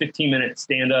do 15-minute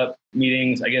stand-up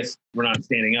meetings. I guess we're not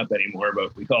standing up anymore,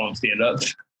 but we call them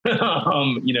stand-ups.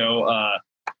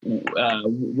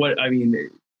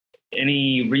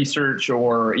 Any research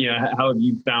or, how have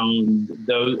you found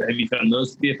those? Have you found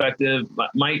those to be effective?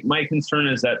 My concern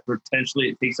is that potentially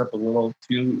it takes up a little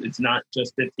too, it's not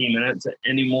just 15 minutes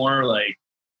anymore.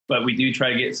 But we do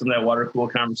try to get some of that water cool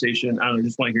conversation. I don't know,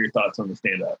 just want to hear your thoughts on the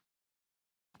stand-up.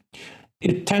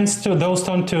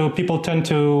 People tend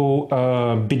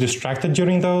to be distracted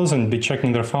during those and be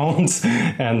checking their phones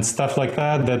and stuff like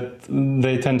that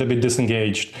they tend to be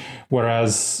disengaged.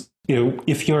 Whereas,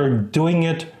 if you're doing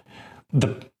it,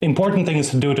 the important thing is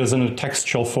to do it as in a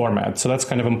textual format. So that's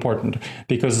kind of important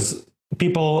because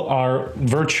people are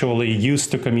virtually used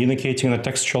to communicating in a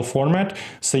textual format.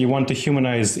 So you want to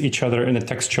humanize each other in a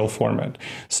textual format.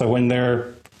 So when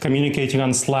they're communicating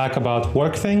on Slack about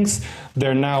work things,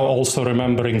 they're now also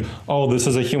remembering, oh, this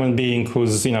is a human being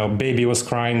whose baby was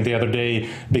crying the other day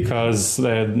because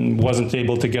wasn't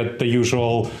able to get the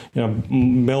usual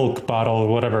milk bottle or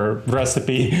whatever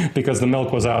recipe because the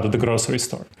milk was out at the grocery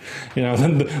store.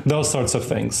 Those sorts of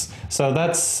things. So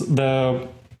that's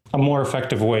a more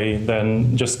effective way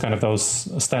than just kind of those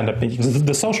stand-up meetings.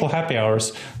 The social happy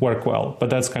hours work well, but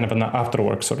that's kind of an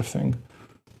after-work sort of thing.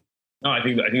 No, I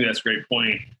think that's a great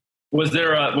point. Was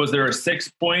there a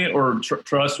 6 point, or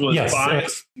trust was yes,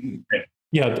 5? Okay.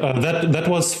 Yeah, that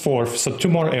was 4. So 2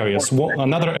 more areas.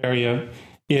 Another area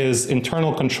is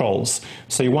internal controls.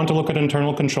 So you want to look at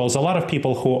internal controls. A lot of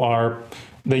people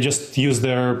they just use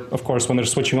of course, when they're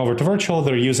switching over to virtual,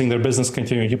 they're using their business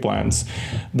continuity plans,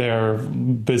 their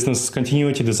business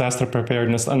continuity, disaster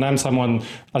preparedness. And I'm someone,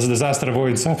 as a disaster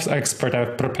avoidance expert,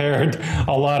 I've prepared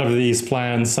a lot of these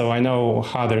plans, so I know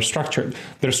how they're structured.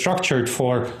 They're structured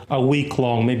for a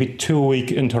week-long, maybe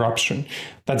 2-week interruption.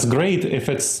 That's great if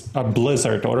it's a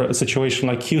blizzard or a situation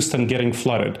like Houston getting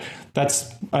flooded.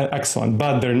 That's excellent,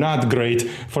 but they're not great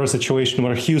for a situation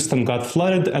where Houston got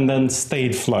flooded and then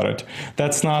stayed flooded.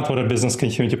 That's not what a business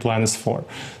continuity plan is for.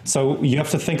 So you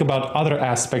have to think about other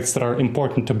aspects that are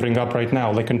important to bring up right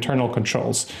now, like internal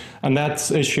controls. And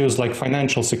that's issues like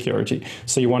financial security.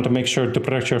 So you want to make sure to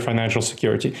protect your financial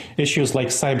security. Issues like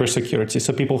cybersecurity.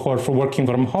 So people who are working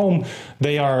from home,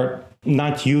 they are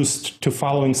not used to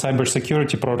following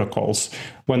cybersecurity protocols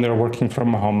when they're working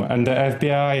from home. And the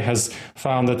FBI has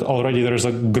found that already there's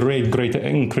a great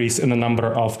increase in the number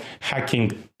of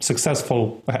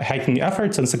successful hacking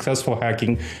efforts and successful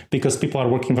hacking because people are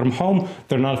working from home.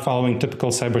 They're not following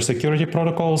typical cybersecurity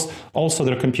protocols. Also,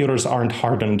 their computers aren't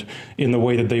hardened in the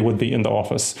way that they would be in the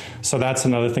office. So that's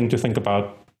another thing to think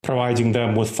about. Providing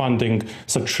them with funding,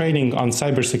 so training on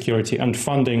cybersecurity and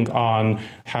funding on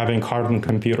having hardened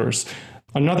computers.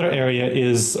 Another area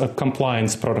is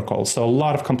compliance protocols. So a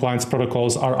lot of compliance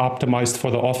protocols are optimized for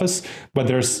the office, but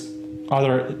there's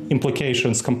other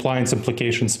implications, compliance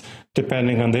implications,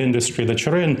 depending on the industry that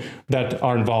you're in, that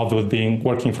are involved with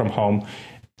working from home.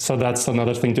 So that's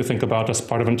another thing to think about as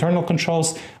part of internal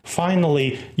controls.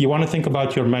 Finally, you want to think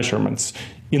about your measurements.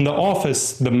 In the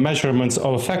office, the measurements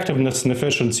of effectiveness and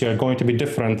efficiency are going to be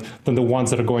different than the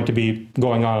ones that are going to be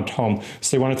going on at home.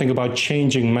 So you want to think about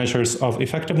changing measures of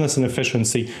effectiveness and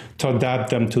efficiency to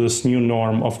adapt them to this new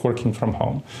norm of working from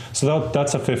home. So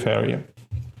that's a 5th area.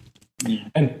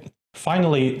 And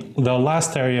finally, the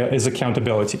last area is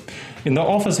accountability. In the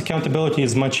office, accountability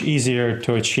is much easier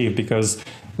to achieve because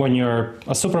when you're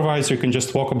a supervisor, you can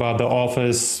just walk about the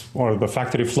office or the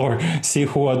factory floor, see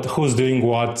who's doing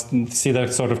what, see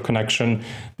that sort of connection.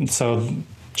 So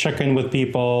check in with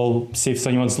people, see if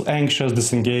anyone's anxious,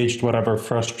 disengaged, whatever,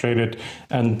 frustrated,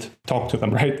 and talk to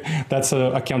them, right? That's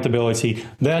accountability.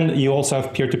 Then you also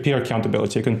have peer-to-peer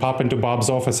accountability. You can pop into Bob's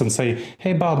office and say,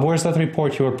 hey, Bob, where's that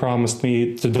report you were promised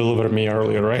me to deliver me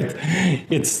earlier, right?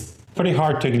 It's pretty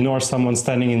hard to ignore someone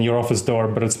standing in your office door,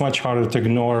 but it's much harder to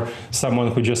ignore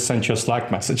someone who just sent you a Slack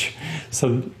message.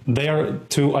 So there,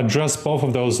 to address both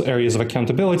of those areas of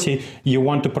accountability, you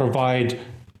want to provide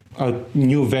a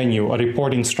new venue, a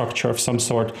reporting structure of some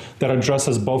sort that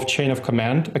addresses both chain of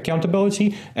command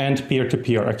accountability and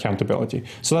peer-to-peer accountability.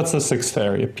 So that's the 6th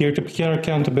area, peer-to-peer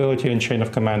accountability and chain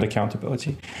of command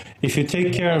accountability. If you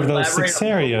take care of those 6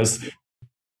 areas...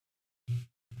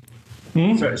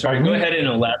 Sorry, go ahead and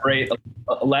elaborate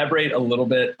a little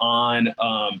bit on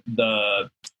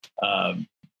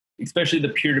especially the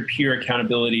peer-to-peer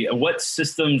accountability. What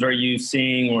systems are you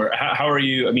seeing, or how are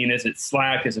you? I mean, is it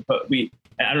Slack? Is it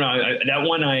I don't know. That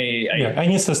one, yeah,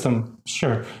 any system,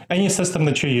 sure. Any system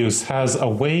that you use has a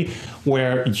way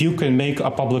where you can make a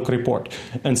public report.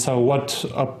 And so what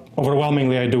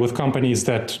overwhelmingly I do with companies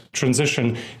that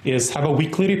transition is have a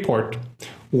weekly report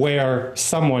where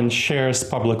someone shares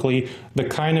publicly the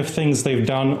kind of things they've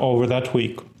done over that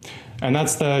week. And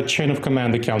that's the chain of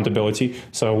command accountability.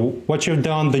 So what you've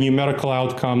done, the numerical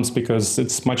outcomes, because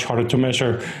it's much harder to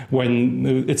measure when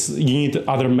you need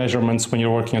other measurements when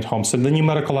you're working at home. So the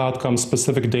numerical outcomes,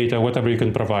 specific data, whatever you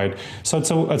can provide. So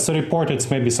it's a report,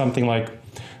 it's maybe something like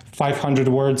 500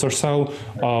 words or so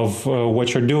of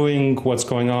what you're doing, what's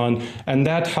going on. And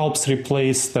that helps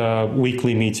replace the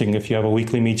weekly meeting, if you have a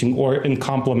weekly meeting, or in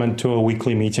complement to a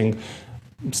weekly meeting,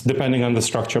 depending on the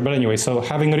structure. But anyway, so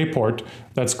having a report,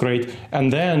 that's great.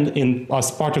 And then as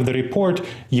part of the report,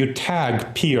 you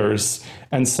tag peers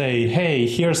and say, hey,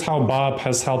 here's how Bob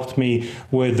has helped me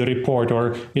with the report,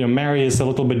 or Mary is a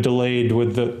little bit delayed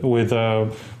with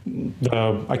the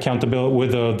accountability,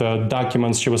 with the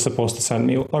documents she was supposed to send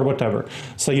me, or whatever.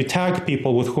 So you tag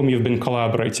people with whom you've been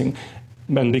collaborating.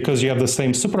 And because you have the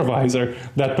same supervisor,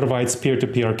 that provides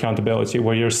peer-to-peer accountability,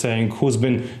 where you're saying who's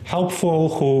been helpful,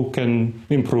 who can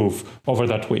improve over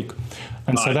that week.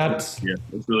 And so that's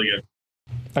really good.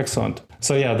 Excellent.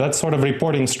 So yeah, that sort of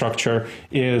reporting structure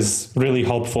is really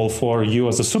helpful for you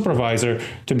as a supervisor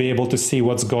to be able to see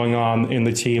what's going on in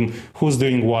the team, who's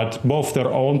doing what, both their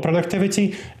own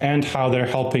productivity and how they're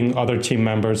helping other team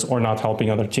members or not helping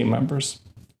other team members.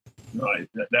 Right.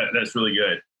 That's really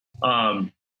good.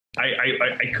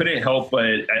 I couldn't help but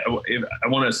I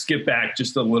want to skip back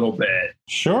just a little bit.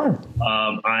 Sure.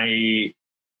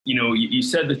 You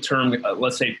said the term,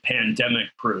 let's say, pandemic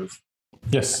proof.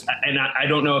 Yes. And I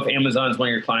don't know if Amazon's one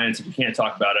of your clients. If you can't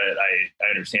talk about it, I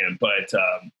understand. But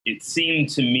it seemed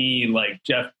to me like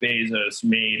Jeff Bezos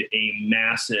made a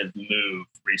massive move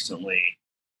recently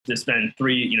to spend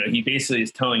he basically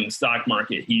is telling the stock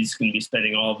market he's going to be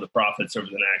spending all of the profits over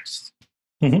the next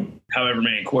however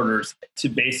many quarters to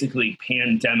basically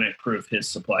pandemic proof his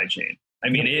supply chain. I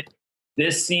mean,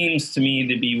 this seems to me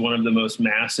to be one of the most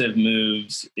massive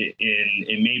moves in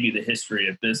maybe the history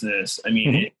of business. I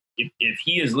mean, if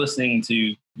he is listening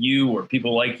to you or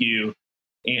people like you,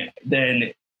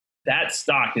 then that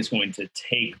stock is going to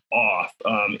take off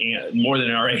and more than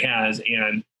it already has.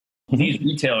 And these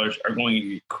retailers are going to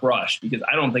be crushed because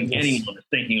I don't think anyone is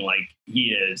thinking like he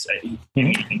is.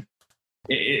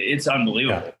 It's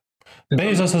unbelievable. Yeah.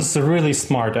 Bezos is really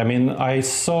smart. I mean, I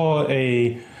saw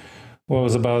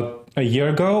about a year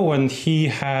ago when he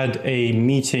had a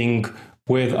meeting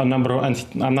with a number of,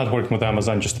 and I'm not working with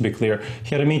Amazon, just to be clear.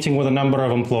 He had a meeting with a number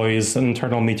of employees, an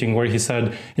internal meeting where he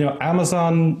said,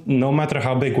 Amazon, no matter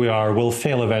how big we are, will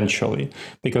fail eventually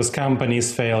because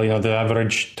companies fail. The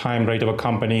average time rate of a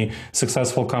company,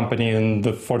 successful company in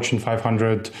the Fortune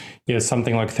 500 is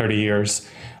something like 30 years.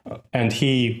 And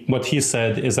what he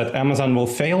said is that Amazon will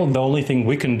fail. The only thing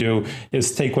we can do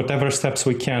is take whatever steps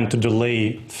we can to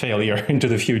delay failure into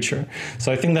the future.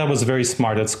 So I think that was very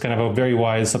smart. It's kind of a very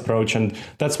wise approach. And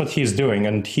that's what he's doing.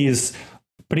 And he's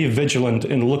pretty vigilant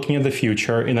in looking at the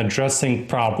future, in addressing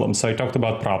problems. So I talked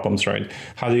about problems, right?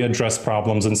 How do you address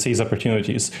problems and seize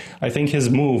opportunities? I think his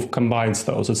move combines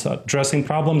those. It's addressing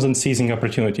problems and seizing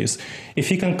opportunities. If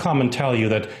he can come and tell you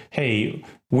that, hey,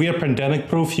 we are pandemic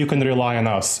proof, you can rely on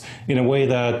us in a way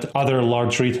that other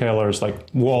large retailers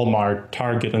like Walmart,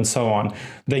 Target, and so on,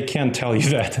 they can't tell you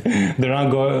that. They're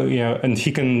not going, and he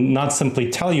can not simply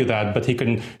tell you that, but he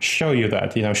can show you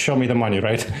that, show me the money,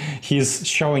 right? He's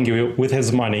showing you with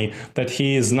his money that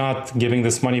he is not giving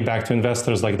this money back to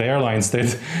investors like the airlines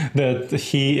did, that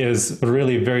he is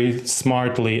really very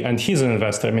smartly, and he's an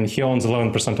investor. I mean, he owns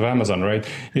 11% of Amazon, right?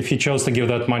 If he chose to give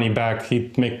that money back,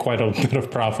 he'd make quite a bit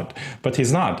of profit, but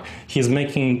he's not. He's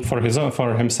making for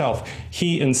himself.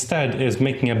 He instead is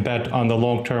making a bet on the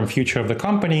long-term future of the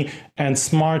company and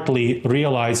smartly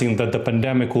realizing that the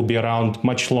pandemic will be around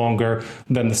much longer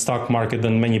than the stock market,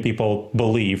 than many people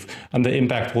believe, and the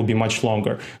impact will be much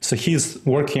longer. So he's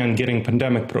working on getting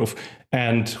pandemic proof.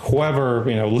 And whoever,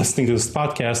 listening to this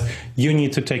podcast, you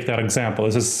need to take that example.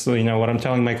 This is, what I'm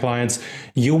telling my clients.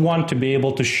 You want to be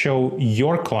able to show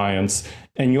your clients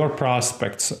and your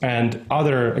prospects and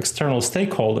other external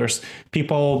stakeholders,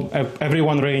 people,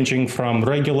 everyone ranging from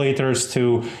regulators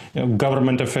to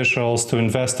government officials to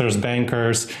investors,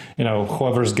 bankers,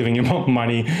 whoever's giving you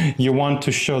money, you want to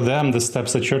show them the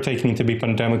steps that you're taking to be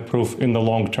pandemic proof in the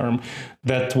long term.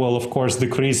 That will, of course,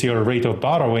 decrease your rate of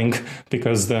borrowing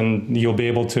because then you'll be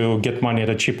able to get money at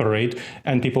a cheaper rate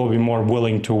and people will be more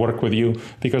willing to work with you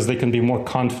because they can be more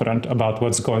confident about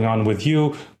what's going on with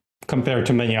you compared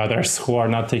to many others who are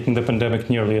not taking the pandemic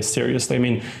nearly as seriously. I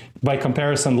mean, by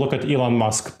comparison, look at Elon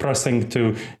Musk pressing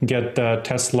to get the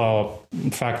Tesla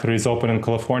factories open in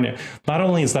California. Not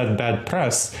only is that bad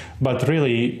press, but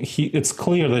really it's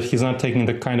clear that he's not taking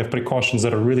the kind of precautions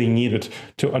that are really needed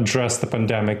to address the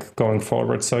pandemic going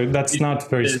forward. So that's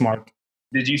not very smart.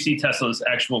 Did you see Tesla's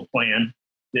actual plan?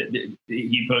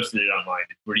 He posted it online.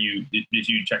 Did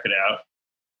you check it out?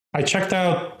 I checked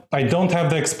out. I don't have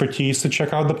the expertise to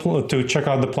check out the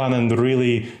plan and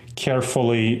really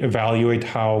carefully evaluate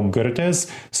how good it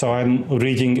is. So I'm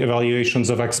reading evaluations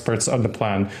of experts on the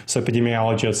plan, so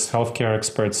epidemiologists, healthcare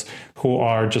experts, who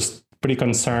are just pretty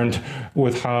concerned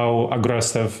with how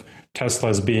aggressive Tesla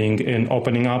is being in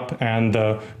opening up and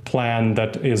the plan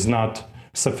that is not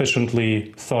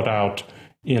sufficiently thought out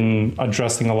in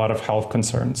addressing a lot of health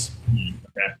concerns.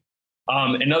 Okay.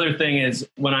 Another thing is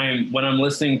when I'm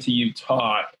listening to you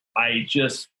talk, I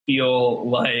just feel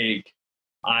like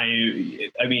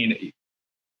I mean,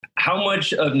 how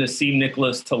much of Nassim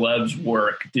Nicholas Taleb's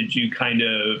work did you kind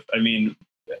of? I mean,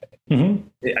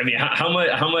 how much?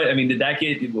 I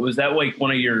mean, was that like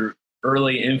one of your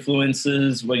early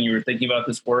influences when you were thinking about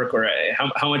this work, or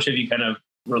how much have you kind of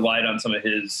relied on some of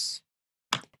his?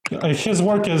 His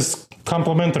work is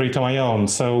complementary to my own.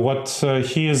 So what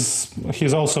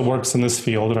he's also works in this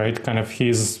field, right? Kind of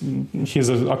he's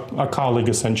a colleague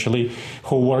essentially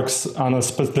who works on the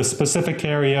specific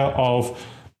area of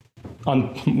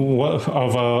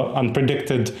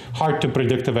unpredicted, hard to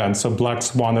predict events, so black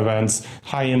swan events,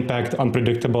 high impact,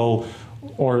 unpredictable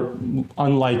or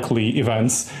unlikely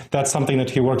events. That's something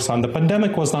that he works on. The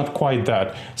pandemic was not quite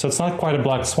that. So it's not quite a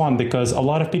black swan because a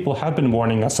lot of people have been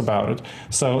warning us about it.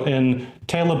 So in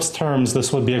Taleb's terms,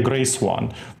 this would be a gray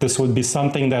swan. This would be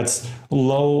something that's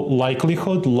low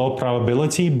likelihood, low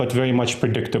probability, but very much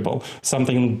predictable.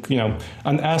 Something,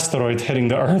 an asteroid hitting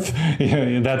the Earth,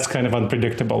 that's kind of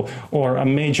unpredictable. Or a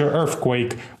major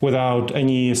earthquake without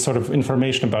any sort of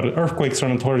information about it. Earthquakes are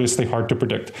notoriously hard to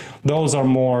predict. Those are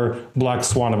more black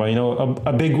swan event.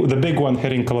 The big one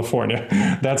hitting California.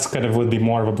 That's kind of would be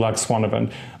more of a black swan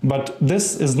event. But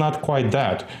this is not quite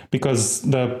that, because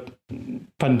the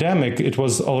pandemic, it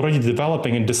was already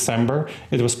developing in December.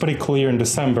 It was pretty clear in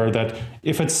December that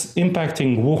if it's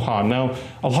impacting Wuhan, now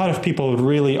a lot of people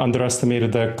really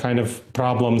underestimated the kind of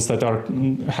problems that are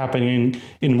happening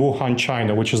in Wuhan,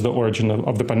 China, which is the origin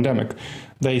of the pandemic.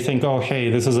 They think, oh,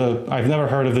 hey, I've never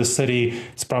heard of this city.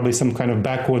 It's probably some kind of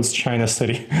backwoods China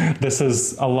city. This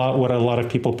is what a lot of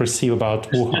people perceive about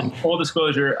Wuhan. Full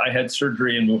disclosure, I had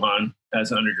surgery in Wuhan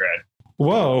as an undergrad.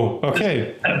 Whoa.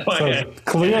 Okay. So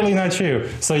clearly not you.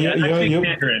 So you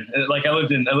Mandarin. Like I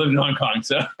lived in Hong Kong.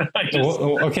 So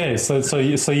okay.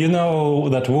 So you know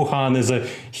that Wuhan is a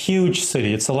huge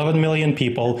city. It's 11 million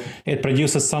people. It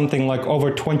produces something like over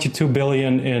 22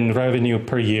 billion in revenue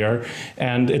per year,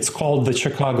 and it's called the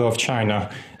Chicago of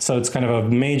China. So it's kind of a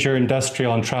major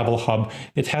industrial and travel hub.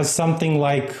 It has something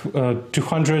like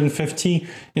 250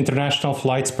 international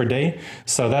flights per day.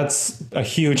 So that's a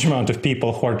huge amount of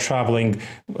people who are traveling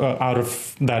out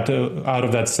of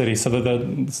that city. So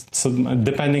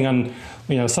depending on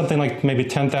something like maybe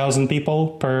 10,000 people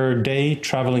per day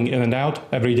traveling in and out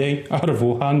every day out of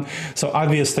Wuhan. So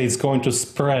obviously it's going to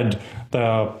spread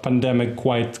the pandemic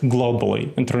quite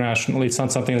globally, internationally. It's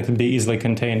not something that can be easily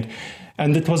contained.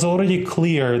 And it was already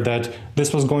clear that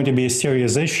this was going to be a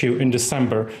serious issue in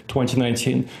December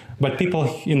 2019. But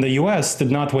people in the US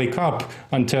did not wake up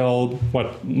until,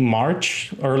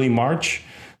 early March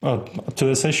to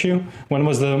this issue? When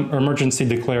was the emergency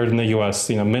declared in the US?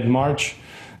 Mid-March?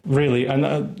 Really, and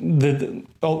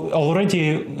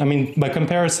already, by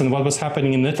comparison, what was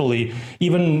happening in Italy,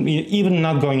 even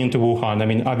not going into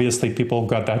Wuhan, obviously people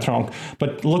got that wrong,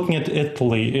 but looking at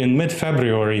Italy in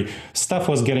mid-February, stuff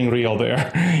was getting real there.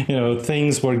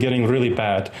 Things were getting really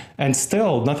bad, and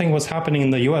still nothing was happening in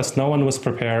the US. No one was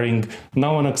preparing.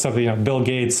 No one except Bill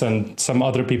Gates and some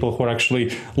other people who are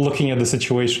actually looking at the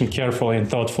situation carefully and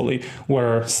thoughtfully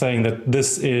were saying that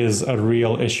this is a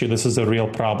real issue. This is a real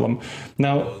problem.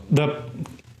 Now,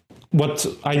 what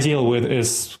I deal with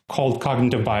is called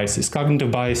cognitive biases.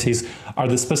 Cognitive biases are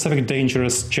the specific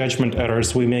dangerous judgment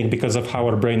errors we make because of how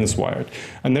our brain is wired.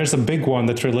 And there's a big one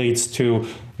that relates to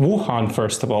Wuhan,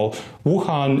 first of all.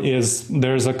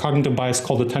 There's a cognitive bias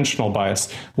called attentional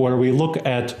bias, where we look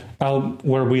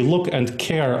and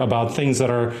care about things that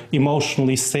are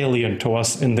emotionally salient to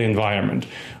us in the environment.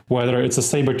 Whether it's a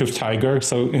saber-toothed tiger,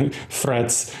 so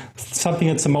threats, something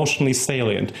that's emotionally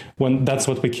salient, when that's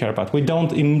what we care about. We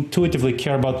don't intuitively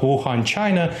care about Wuhan,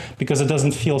 China, because it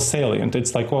doesn't feel salient.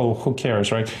 It's like, well, who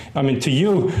cares, right? To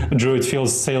you, Drew, it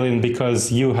feels salient because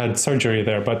you had surgery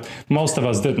there, but most of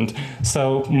us didn't.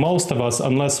 So most of us,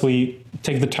 unless we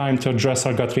take the time to address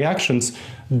our gut reactions,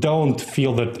 don't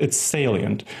feel that it's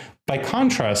salient. By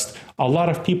contrast, a lot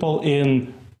of people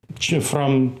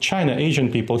from China,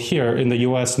 Asian people here in the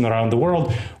US and around the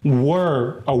world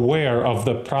were aware of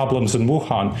the problems in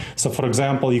Wuhan. So for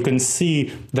example, you can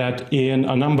see that in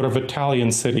a number of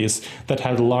Italian cities that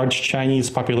had large Chinese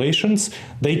populations,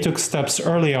 they took steps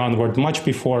early onward, much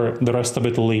before the rest of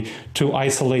Italy, to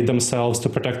isolate themselves, to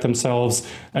protect themselves,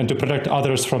 and to protect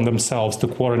others from themselves, to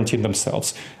quarantine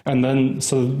themselves. And then,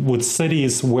 so with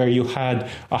cities where you had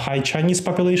a high Chinese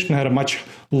population, had a much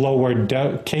lower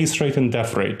case rate and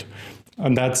death rate.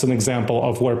 And that's an example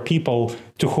of where people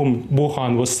to whom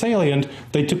Wuhan was salient,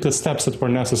 they took the steps that were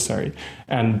necessary.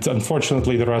 And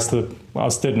unfortunately, the rest of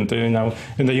us didn't.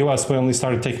 In the US, we only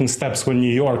started taking steps when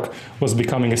New York was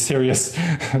becoming a serious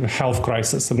health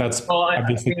crisis. And that's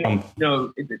obviously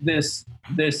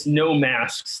this no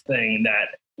masks thing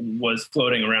that was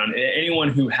floating around. Anyone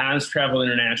who has traveled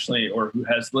internationally or who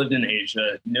has lived in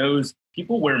Asia knows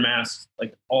people wear masks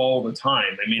like all the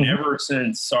time. I mean, ever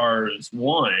since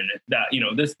SARS-1, that,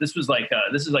 this was like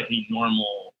this is like a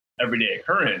normal everyday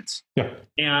occurrence. Yeah.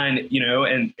 And,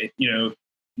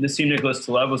 Nassim Nicholas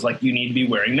Taleb was like, you need to be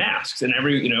wearing masks, and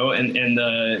and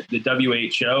the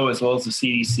WHO as well as the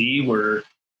CDC were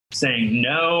saying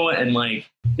no. And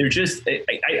like, they're just,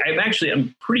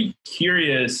 I'm pretty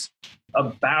curious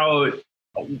about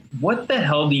what the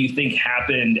hell do you think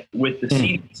happened with the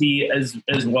CDC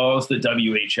as well as the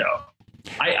WHO?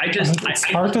 It's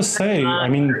hard to say. I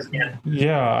mean,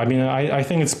 I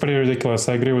think it's pretty ridiculous.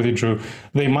 I agree with you, Drew.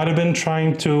 They might have been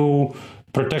trying to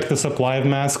protect the supply of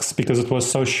masks because it was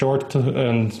so short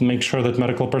and make sure that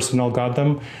medical personnel got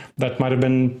them. That might have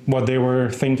been what they were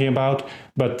thinking about,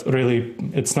 but really,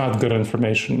 it's not good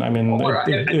information. I mean,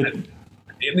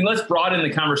 let's broaden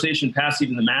the conversation past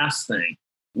even the mask thing.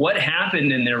 What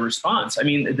happened in their response? I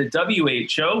mean, the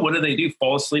WHO, what do they do?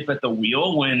 Fall asleep at the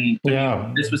wheel when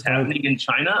this was happening in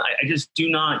China? I just do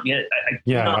not get.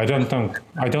 I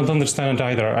don't understand it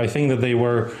either. I think that they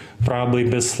were probably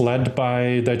misled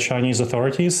by the Chinese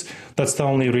authorities. That's the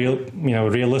only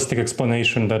realistic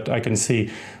explanation that I can see.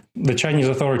 The Chinese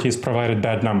authorities provided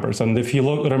bad numbers, and if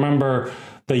you remember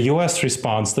the U.S.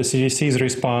 response, the CDC's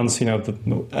response,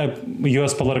 the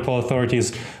U.S. political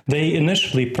authorities, they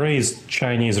initially praised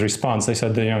Chinese response. They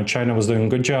said that, China was doing a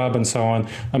good job and so on.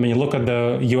 I mean, look at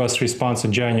the U.S. response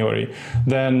in January.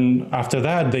 Then after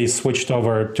that, they switched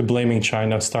over to blaming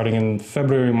China starting in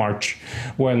February, March,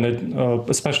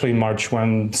 especially in March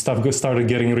when stuff started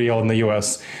getting real in the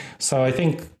U.S. So I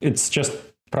think it's just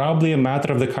probably a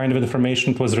matter of the kind of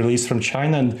information that was released from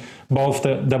China, and both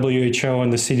the WHO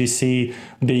and the CDC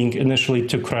being initially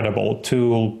too credible,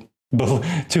 to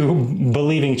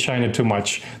believing China too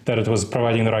much, that it was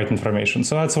providing the right information.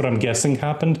 So that's what I'm guessing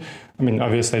happened. I mean,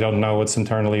 obviously, I don't know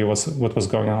what was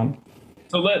going on.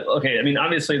 So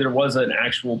obviously, there was an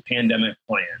actual pandemic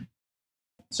plan.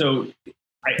 So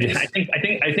I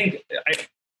think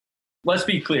let's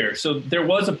be clear. So there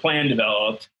was a plan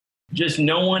developed. Just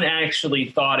no one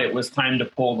actually thought it was time to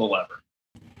pull the lever,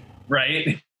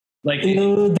 right? Like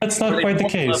that's not quite the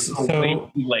case. So way too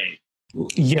late.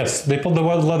 Yes, they pulled the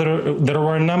lever. There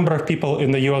were a number of people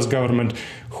in the U.S. government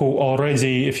who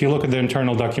already, if you look at the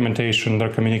internal documentation, their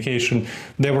communication,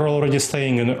 they were already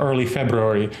saying in early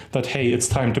February that, hey, it's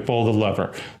time to pull the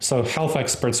lever. So health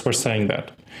experts were saying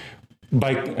that.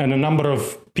 And a number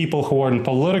of people who were in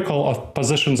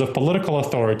positions of political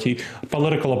authority,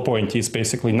 political appointees,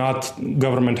 basically, not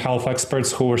government health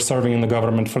experts who were serving in the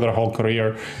government for their whole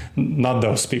career, not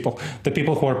those people. The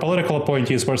people who are political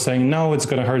appointees were saying, no, it's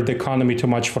going to hurt the economy too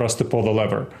much for us to pull the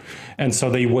lever. And so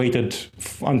they waited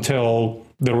until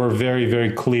there were very,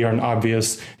 very clear and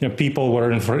obvious, people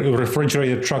were in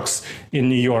refrigerated trucks in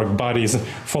New York,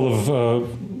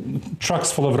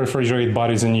 trucks full of refrigerated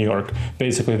bodies in New York.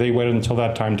 Basically, they waited until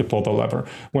that time to pull the lever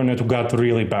when it got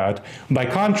really bad. By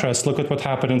contrast, look at what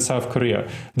happened in South Korea.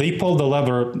 They pulled the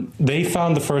lever. They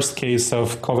found the first case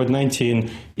of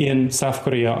COVID-19 in South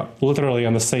Korea, literally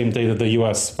on the same day that the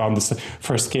U.S. found the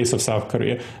first case of South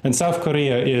Korea. And South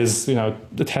Korea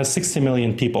it has 60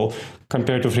 million people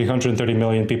compared to 330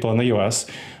 million people in the U.S.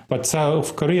 But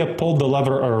South Korea pulled the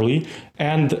lever early,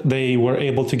 and they were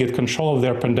able to get control of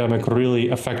their pandemic really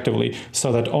effectively,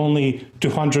 so that only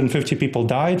 250 people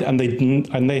died, and they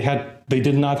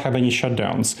did not have any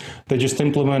shutdowns. They just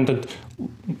implemented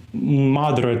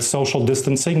moderate social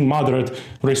distancing, moderate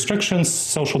restrictions,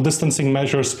 social distancing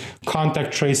measures,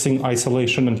 contact tracing,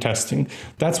 isolation, and testing.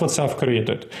 That's what South Korea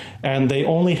did. And they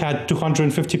only had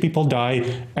 250 people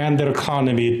die, and their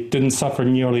economy didn't suffer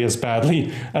nearly as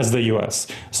badly as the US.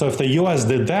 So if the US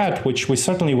did that, which we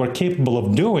certainly were capable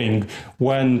of doing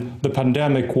when the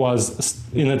pandemic was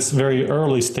in its very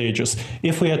early stages,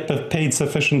 if we had paid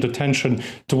sufficient attention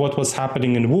to what was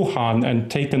happening in Wuhan and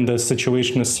taken the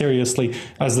situation as seriously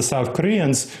as the South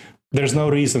Koreans, there's no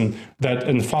reason that,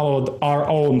 and followed our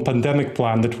own pandemic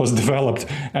plan that was developed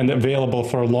and available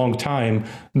for a long time,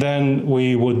 then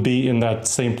we would be in that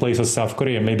same place as South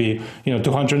Korea. Maybe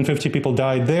 250 people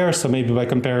died there, so maybe by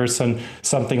comparison,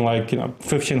 something like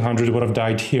 1,500 would have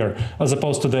died here, as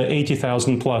opposed to the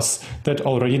 80,000 plus that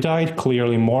already died,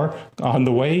 clearly more on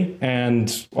the way,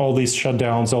 and all these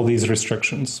shutdowns, all these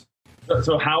restrictions.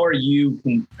 So how are you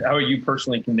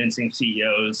personally convincing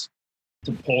CEOs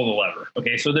to pull the lever?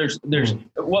 Okay, so there's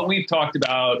what we've talked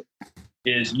about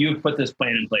is you've put this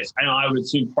plan in place. I would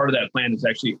assume part of that plan is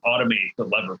actually automate the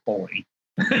lever pulling.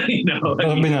 That'd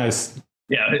be nice.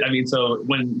 Yeah, so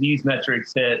when these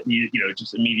metrics hit,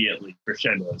 just immediately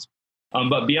crescendos.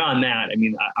 But beyond that, I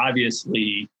mean,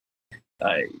 obviously,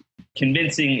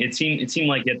 convincing it seemed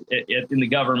like in the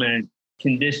government,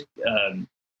 convincing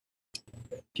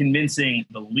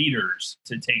the leaders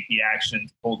to take the action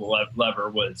to pull the lever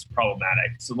was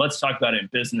problematic. So let's talk about it in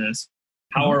business.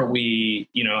 How are we,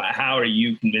 how are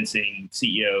you convincing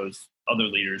CEOs, other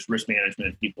leaders, risk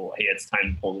management people, hey, it's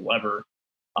time to pull the lever,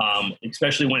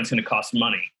 especially when it's going to cost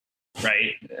money,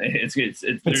 right?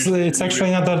 It's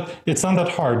actually not that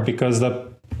hard, because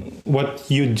what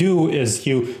you do is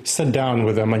you sit down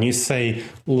with them and you say,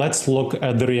 let's look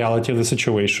at the reality of the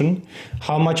situation.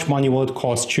 How much money will it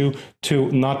cost you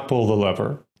to not pull the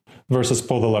lever versus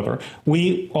pull the lever?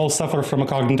 We all suffer from a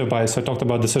cognitive bias. I talked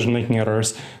about decision-making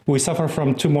errors. We suffer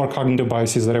from two more cognitive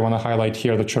biases that I want to highlight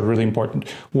here that are really important.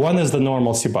 One is the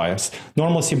normalcy bias.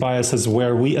 Normalcy bias is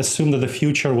where we assume that the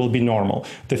future will be normal.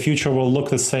 The future will look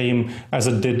the same as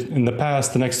it did in the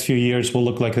past. The next few years will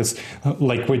look like this,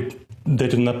 like we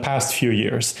did in the past few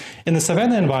years. In the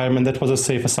Savannah environment, that was a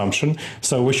safe assumption.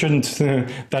 So we shouldn't,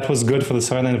 that was good for the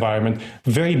Savannah environment,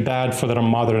 very bad for the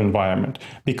modern environment,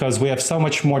 because we have so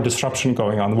much more disruption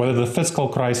going on, whether the fiscal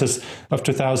crisis of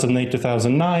 2008,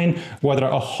 2009, whether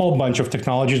a whole bunch of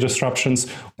technology disruptions,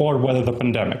 or whether the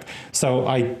pandemic. So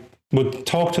I would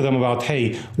talk to them about,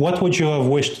 hey, what would you have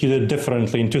wished you did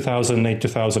differently in 2008,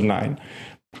 2009?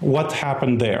 What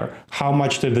happened there? How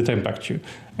much did it impact you?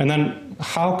 And then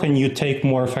how can you take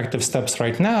more effective steps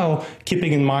right now,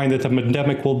 keeping in mind that the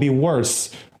pandemic will be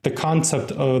worse? The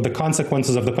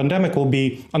consequences of the pandemic will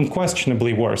be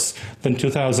unquestionably worse than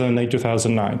 2008,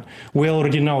 2009. We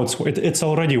already know it's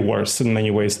already worse in many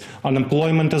ways.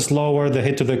 Unemployment is lower, the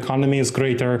hit to the economy is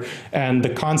greater, and the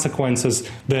consequences,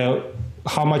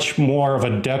 how much more of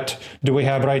a debt do we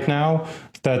have right now?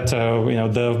 That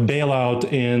the bailout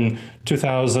in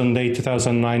 2008,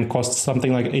 2009 cost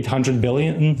something like $800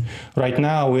 billion. Right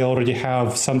now, we already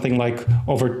have something like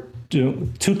over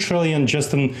 $2 trillion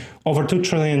just in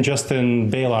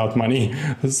bailout money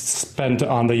spent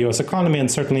on the U.S. economy,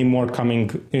 and certainly more coming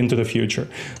into the future.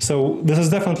 So this is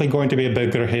definitely going to be a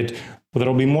bigger hit. There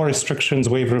will be more restrictions,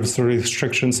 waivers of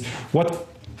restrictions. What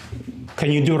can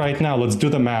you do right now? Let's do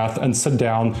the math and sit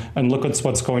down and look at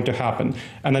what's going to happen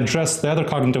and address the other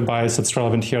cognitive bias that's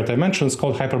relevant here that I mentioned. It's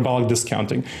called hyperbolic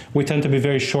discounting. We tend to be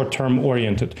very short-term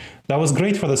oriented. That was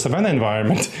great for the Savannah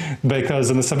environment,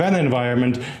 because in the Savannah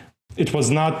environment, it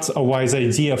was not a wise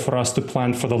idea for us to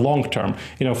plan for the long term.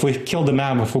 If we killed the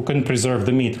mammoth, we couldn't preserve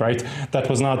the meat, right? That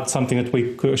was not something that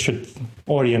we should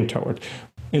orient toward.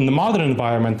 In the modern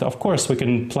environment, of course, we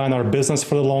can plan our business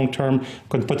for the long term, we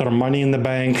can put our money in the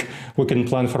bank, we can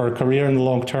plan for our career in the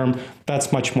long term.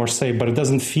 That's much more safe, but it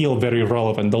doesn't feel very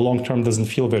relevant. The long term doesn't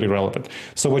feel very relevant.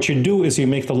 So what you do is you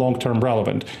make the long term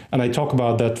relevant. And I talk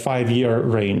about that 5-year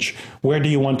range. Where do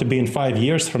you want to be in 5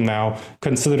 years from now,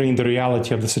 considering the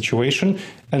reality of the situation?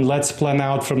 And let's plan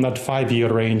out from that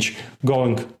 5-year range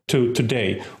going to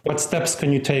today. What steps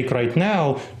can you take right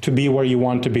now to be where you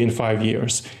want to be in 5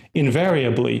 years?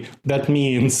 Invariably, that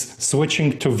means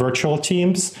switching to virtual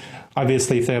teams.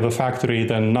 Obviously, if they have a factory,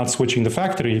 then not switching the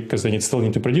factory, because they still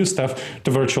need to produce stuff,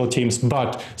 to virtual teams,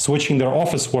 but switching their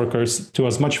office workers to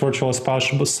as much virtual as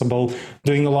possible,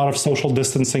 doing a lot of social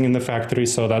distancing in the factory.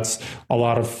 So that's a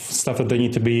lot of stuff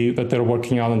that they're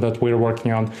working on and that we're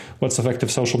working on. What's effective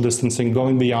social distancing,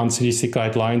 going beyond CDC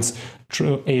guidelines,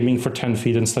 aiming for 10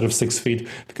 feet instead of 6 feet,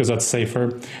 because that's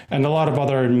safer. And a lot of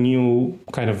other new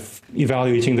kind of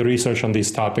evaluating the research on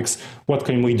these topics. What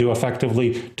can we do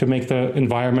effectively to make the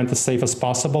environment as safe as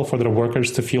possible for their workers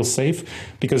to feel safe?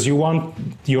 Because you want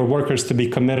your workers to be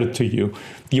committed to you.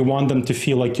 You want them to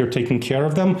feel like you're taking care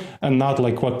of them, and not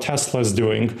like what Tesla is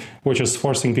doing, which is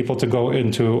forcing people to go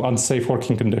into unsafe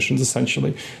working conditions,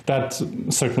 essentially. That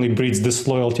certainly breeds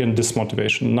disloyalty and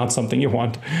dismotivation, not something you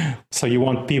want. So you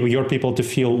want your people to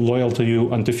feel loyal to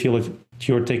you and to feel that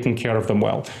you're taking care of them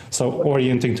well. So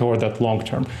orienting toward that long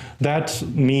term. That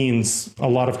means a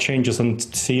lot of changes in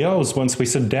CEOs. Once we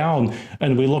sit down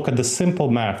and we look at the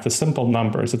simple math, the simple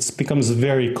numbers, it becomes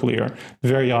very clear,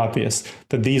 very obvious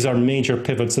that these are major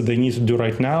pivots that they need to do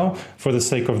right now for the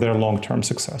sake of their long-term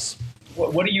success.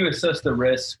 What do you assess the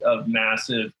risk of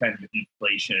massive kind of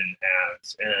inflation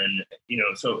as? And,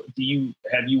 so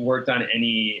have you worked on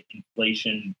any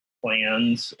inflation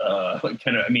plans?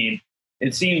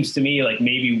 It seems to me like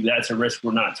maybe that's a risk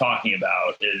we're not talking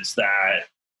about, is that,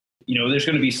 there's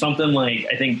going to be something like,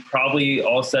 I think probably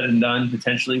all said and done,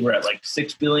 potentially we're at like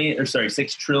 6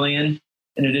 trillion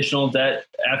in additional debt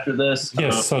after this.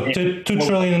 Yes, so 2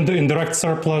 trillion in direct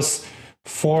surplus,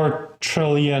 $4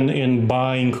 trillion in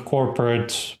buying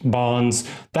corporate bonds.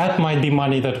 That might be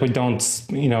money that we don't,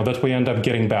 that we end up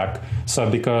getting back. So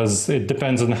because it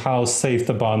depends on how safe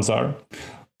the bonds are.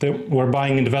 We're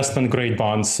buying investment grade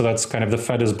bonds. So that's kind of the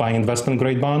Fed is buying investment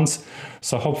grade bonds.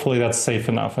 So hopefully that's safe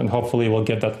enough, and hopefully we'll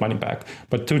get that money back.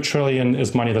 But $2 trillion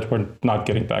is money that we're not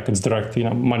getting back. It's direct,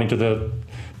 money to the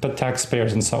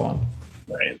taxpayers and so on.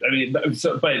 Right. I mean,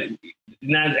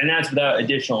 and that's without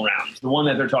additional rounds. The one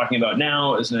that they're talking about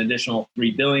now is an additional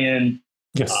 $3 billion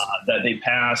yes. That they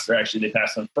passed, or actually they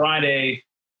passed on Friday.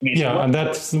 I mean, yeah,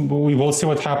 and we will see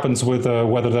what happens with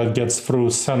whether that gets through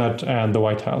Senate and the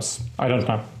White House. I don't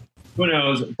know. Who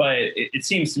knows? But it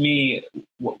seems to me,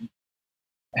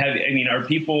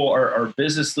 are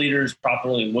business leaders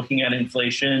properly looking at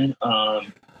inflation?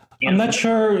 I'm not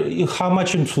sure how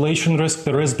much inflation risk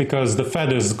there is, because the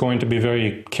Fed is going to be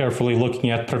very carefully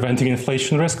looking at preventing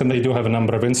inflation risk, and they do have a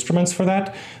number of instruments for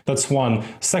that. That's one.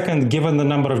 Second, given the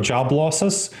number of job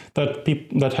losses that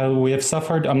we have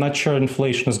suffered, I'm not sure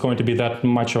inflation is going to be that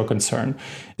much of a concern.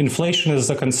 Inflation is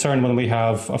a concern when we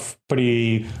have a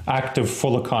pretty active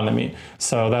full economy.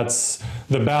 So that's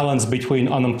the balance between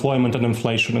unemployment and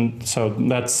inflation. And so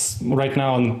that's right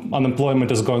now,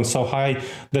 unemployment is going so high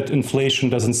that inflation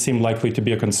doesn't seem likely to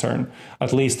be a concern,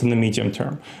 at least in the medium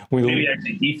term. Maybe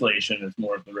actually deflation is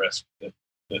more of the risk. If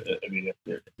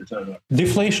they're talking about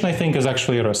deflation, I think, is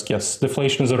actually a risk. Yes,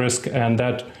 deflation is a risk, and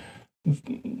that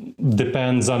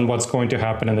depends on what's going to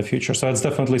happen in the future. So that's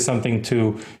definitely something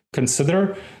to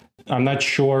consider. I'm not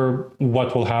sure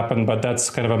what will happen, but that's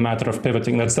kind of a matter of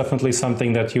pivoting. That's definitely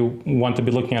something that you want to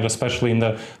be looking at, especially in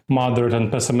the moderate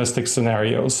and pessimistic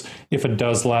scenarios, if it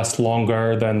does last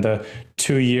longer than the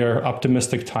 2-year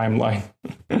optimistic timeline.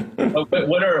 But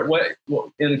what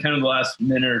in kind of the last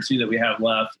minute or two that we have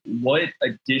left, what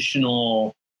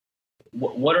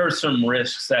are some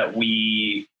risks that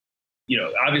we,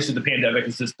 obviously the pandemic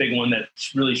is this big one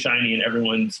that's really shiny and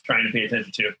everyone's trying to pay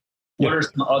attention to. What are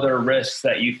some other risks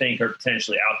that you think are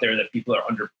potentially out there that people are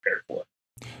underprepared for?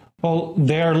 Well,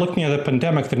 they're looking at the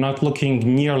pandemic. They're not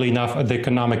looking nearly enough at the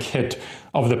economic hit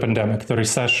of the pandemic, the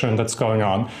recession that's going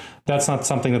on. That's not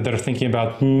something that they're thinking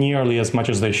about nearly as much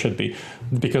as they should be,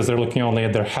 because they're looking only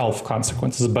at their health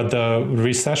consequences. But the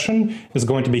recession is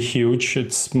going to be huge.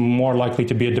 It's more likely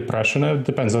to be a depression. It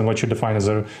depends on what you define as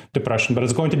a depression, but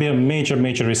it's going to be a major,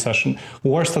 major recession,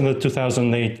 worse than the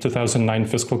 2008-2009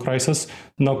 fiscal crisis,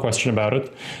 no question about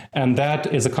it. And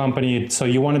that is accompanied, so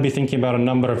you want to be thinking about a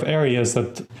number of areas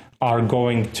that are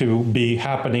going to be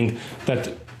happening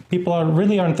that people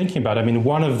aren't thinking about. I mean,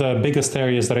 one of the biggest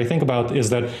areas that I think about is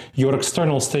that your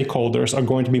external stakeholders are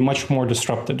going to be much more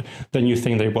disrupted than you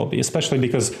think they will be, especially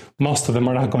because most of them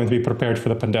are not going to be prepared for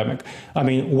the pandemic. I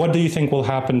mean, what do you think will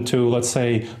happen to, let's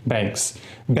say, banks?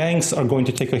 Banks are going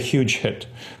to take a huge hit.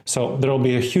 So there will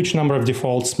be a huge number of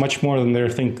defaults, much more than they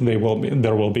think there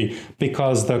will be,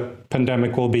 because the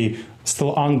pandemic will be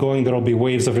still ongoing. There will be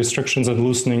waves of restrictions and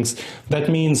loosenings. That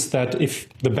means that if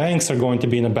the banks are going to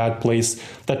be in a bad place,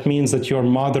 that means that your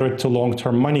moderate to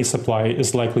long-term money supply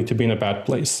is likely to be in a bad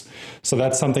place. So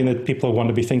that's something that people want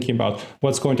to be thinking about.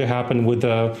 What's going to happen with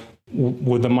the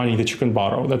money that you can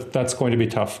borrow? That's going to be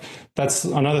tough. That's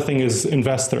another thing is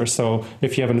investors. So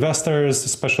if you have investors,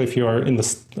 especially if you are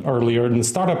earlier in the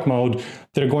startup mode,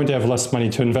 they're going to have less money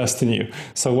to invest in you.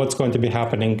 So what's going to be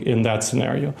happening in that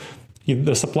scenario?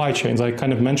 The supply chains, I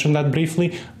kind of mentioned that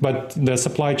briefly, but the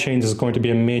supply chains is going to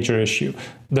be a major issue.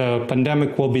 The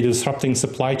pandemic will be disrupting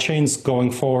supply chains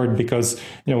going forward because,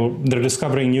 they're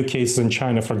discovering new cases in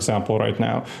China, for example, right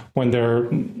now,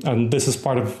 and this is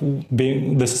part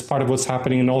of what's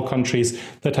happening in all countries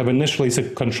that have initially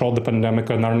controlled the pandemic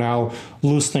and are now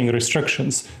loosening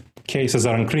restrictions. Cases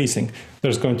are increasing.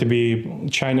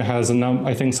 China has,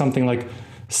 I think, something like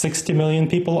 60 million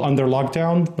people under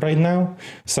lockdown right now.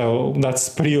 So that's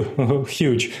pretty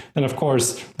huge. And of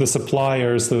course, the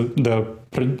suppliers,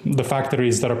 the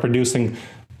factories that are producing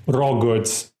raw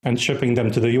goods and shipping them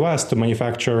to the US to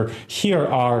manufacture here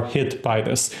are hit by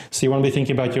this. So you want to be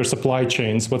thinking about your supply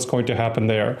chains, what's going to happen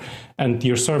there, and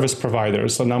your service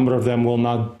providers. A number of them will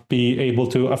not be able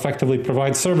to effectively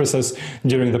provide services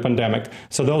during the pandemic.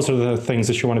 So those are the things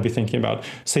that you want to be thinking about.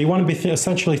 So you want to be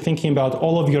essentially thinking about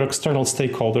all of your external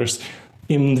stakeholders.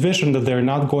 Envision that they're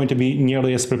not going to be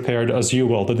nearly as prepared as you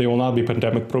will, that they will not be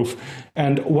pandemic proof.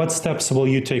 And what steps will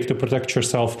you take to protect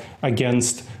yourself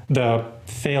against the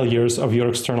failures of your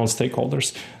external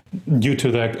stakeholders due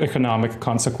to the economic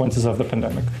consequences of the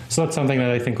pandemic? So that's something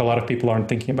that I think a lot of people aren't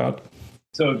thinking about.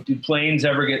 So do planes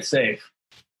ever get safe?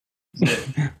 Do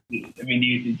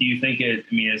you think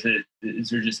is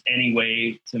there just any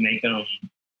way to make them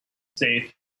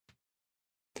safe?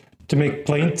 To make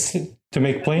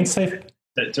planes safe?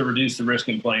 To reduce the risk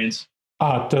in planes.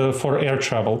 For air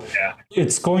travel. Yeah.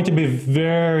 It's going to be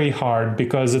very hard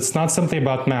because it's not something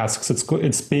about masks.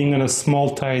 It's being in a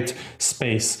small, tight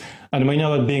space. And we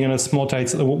know that being in a small,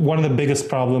 tight, one of the biggest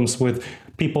problems with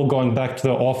people going back to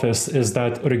the office is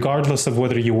that regardless of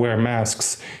whether you wear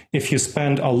masks, if you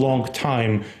spend a long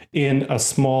time in a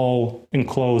small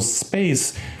enclosed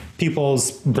space,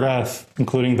 people's breath,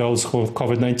 including those who have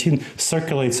COVID-19,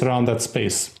 circulates around that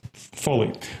space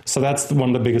fully. So that's one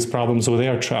of the biggest problems with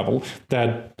air travel,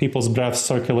 that people's breath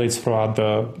circulates throughout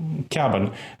the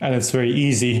cabin. And it's very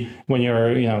easy when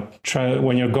you're,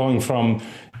 when you're going from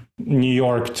New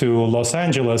York to Los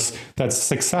Angeles, that's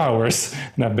 6 hours,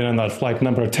 and I've been on that flight a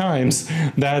number of times.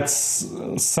 That's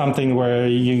something where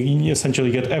you essentially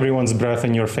get everyone's breath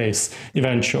in your face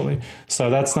eventually.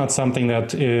 So that's not something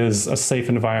that is a safe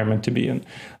environment to be in.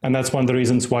 And that's one of the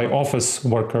reasons why office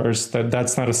workers,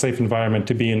 that's not a safe environment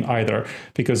to be in either,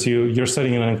 because you're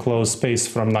sitting in an enclosed space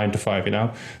from 9 to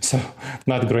 5, so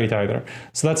not great either.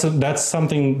 So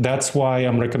that's why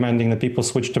I'm recommending that people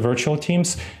switch to virtual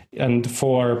teams. And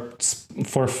for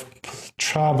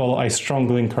travel, I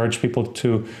strongly encourage people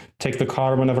to take the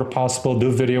car whenever possible, do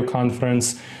video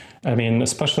conference. I mean,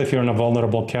 especially if you're in a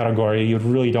vulnerable category, you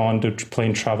really don't want to do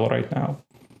plane travel right now.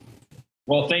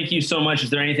 Well, thank you so much. Is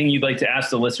there anything you'd like to ask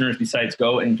the listeners besides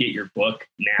go and get your book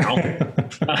now?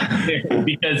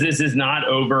 Because this is not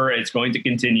over. It's going to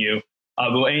continue.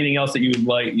 But anything else that you'd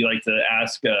like to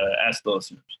ask the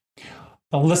listeners?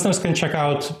 Listeners can check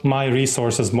out my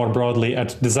resources more broadly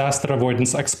at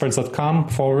disasteravoidanceexperts.com,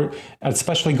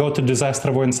 especially go to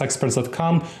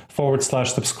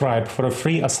disasteravoidanceexperts.com/subscribe for a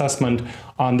free assessment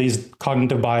on these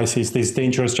cognitive biases, these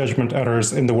dangerous judgment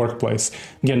errors in the workplace.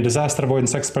 Again,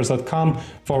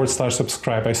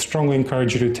 disasteravoidanceexperts.com/subscribe. I strongly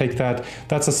encourage you to take that.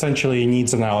 That's essentially a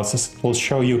needs analysis. It will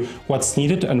show you what's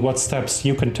needed and what steps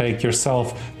you can take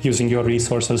yourself using your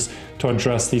resources to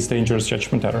address these dangerous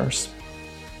judgment errors.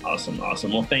 Awesome.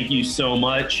 Well, thank you so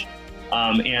much.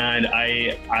 And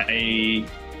I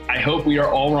hope we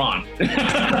are all wrong.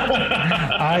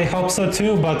 I hope so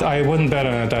too, but I wouldn't bet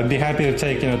on it. I'd be happy to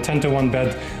take 10-1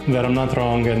 bet that I'm not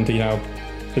wrong, and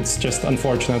it's just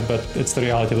unfortunate, but it's the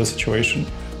reality of the situation.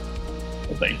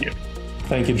 Well, thank you.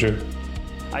 Thank you, Drew.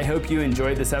 I hope you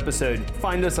enjoyed this episode.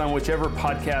 Find us on whichever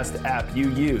podcast app you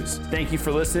use. Thank you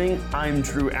for listening. I'm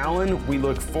Drew Allen. We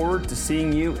look forward to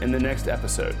seeing you in the next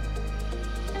episode.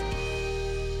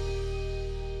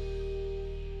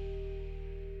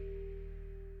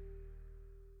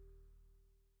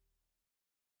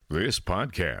 This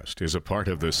podcast is a part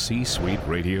of the C-Suite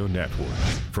Radio Network.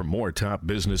 For more top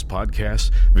business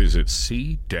podcasts, visit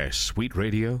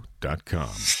c-suiteradio.com.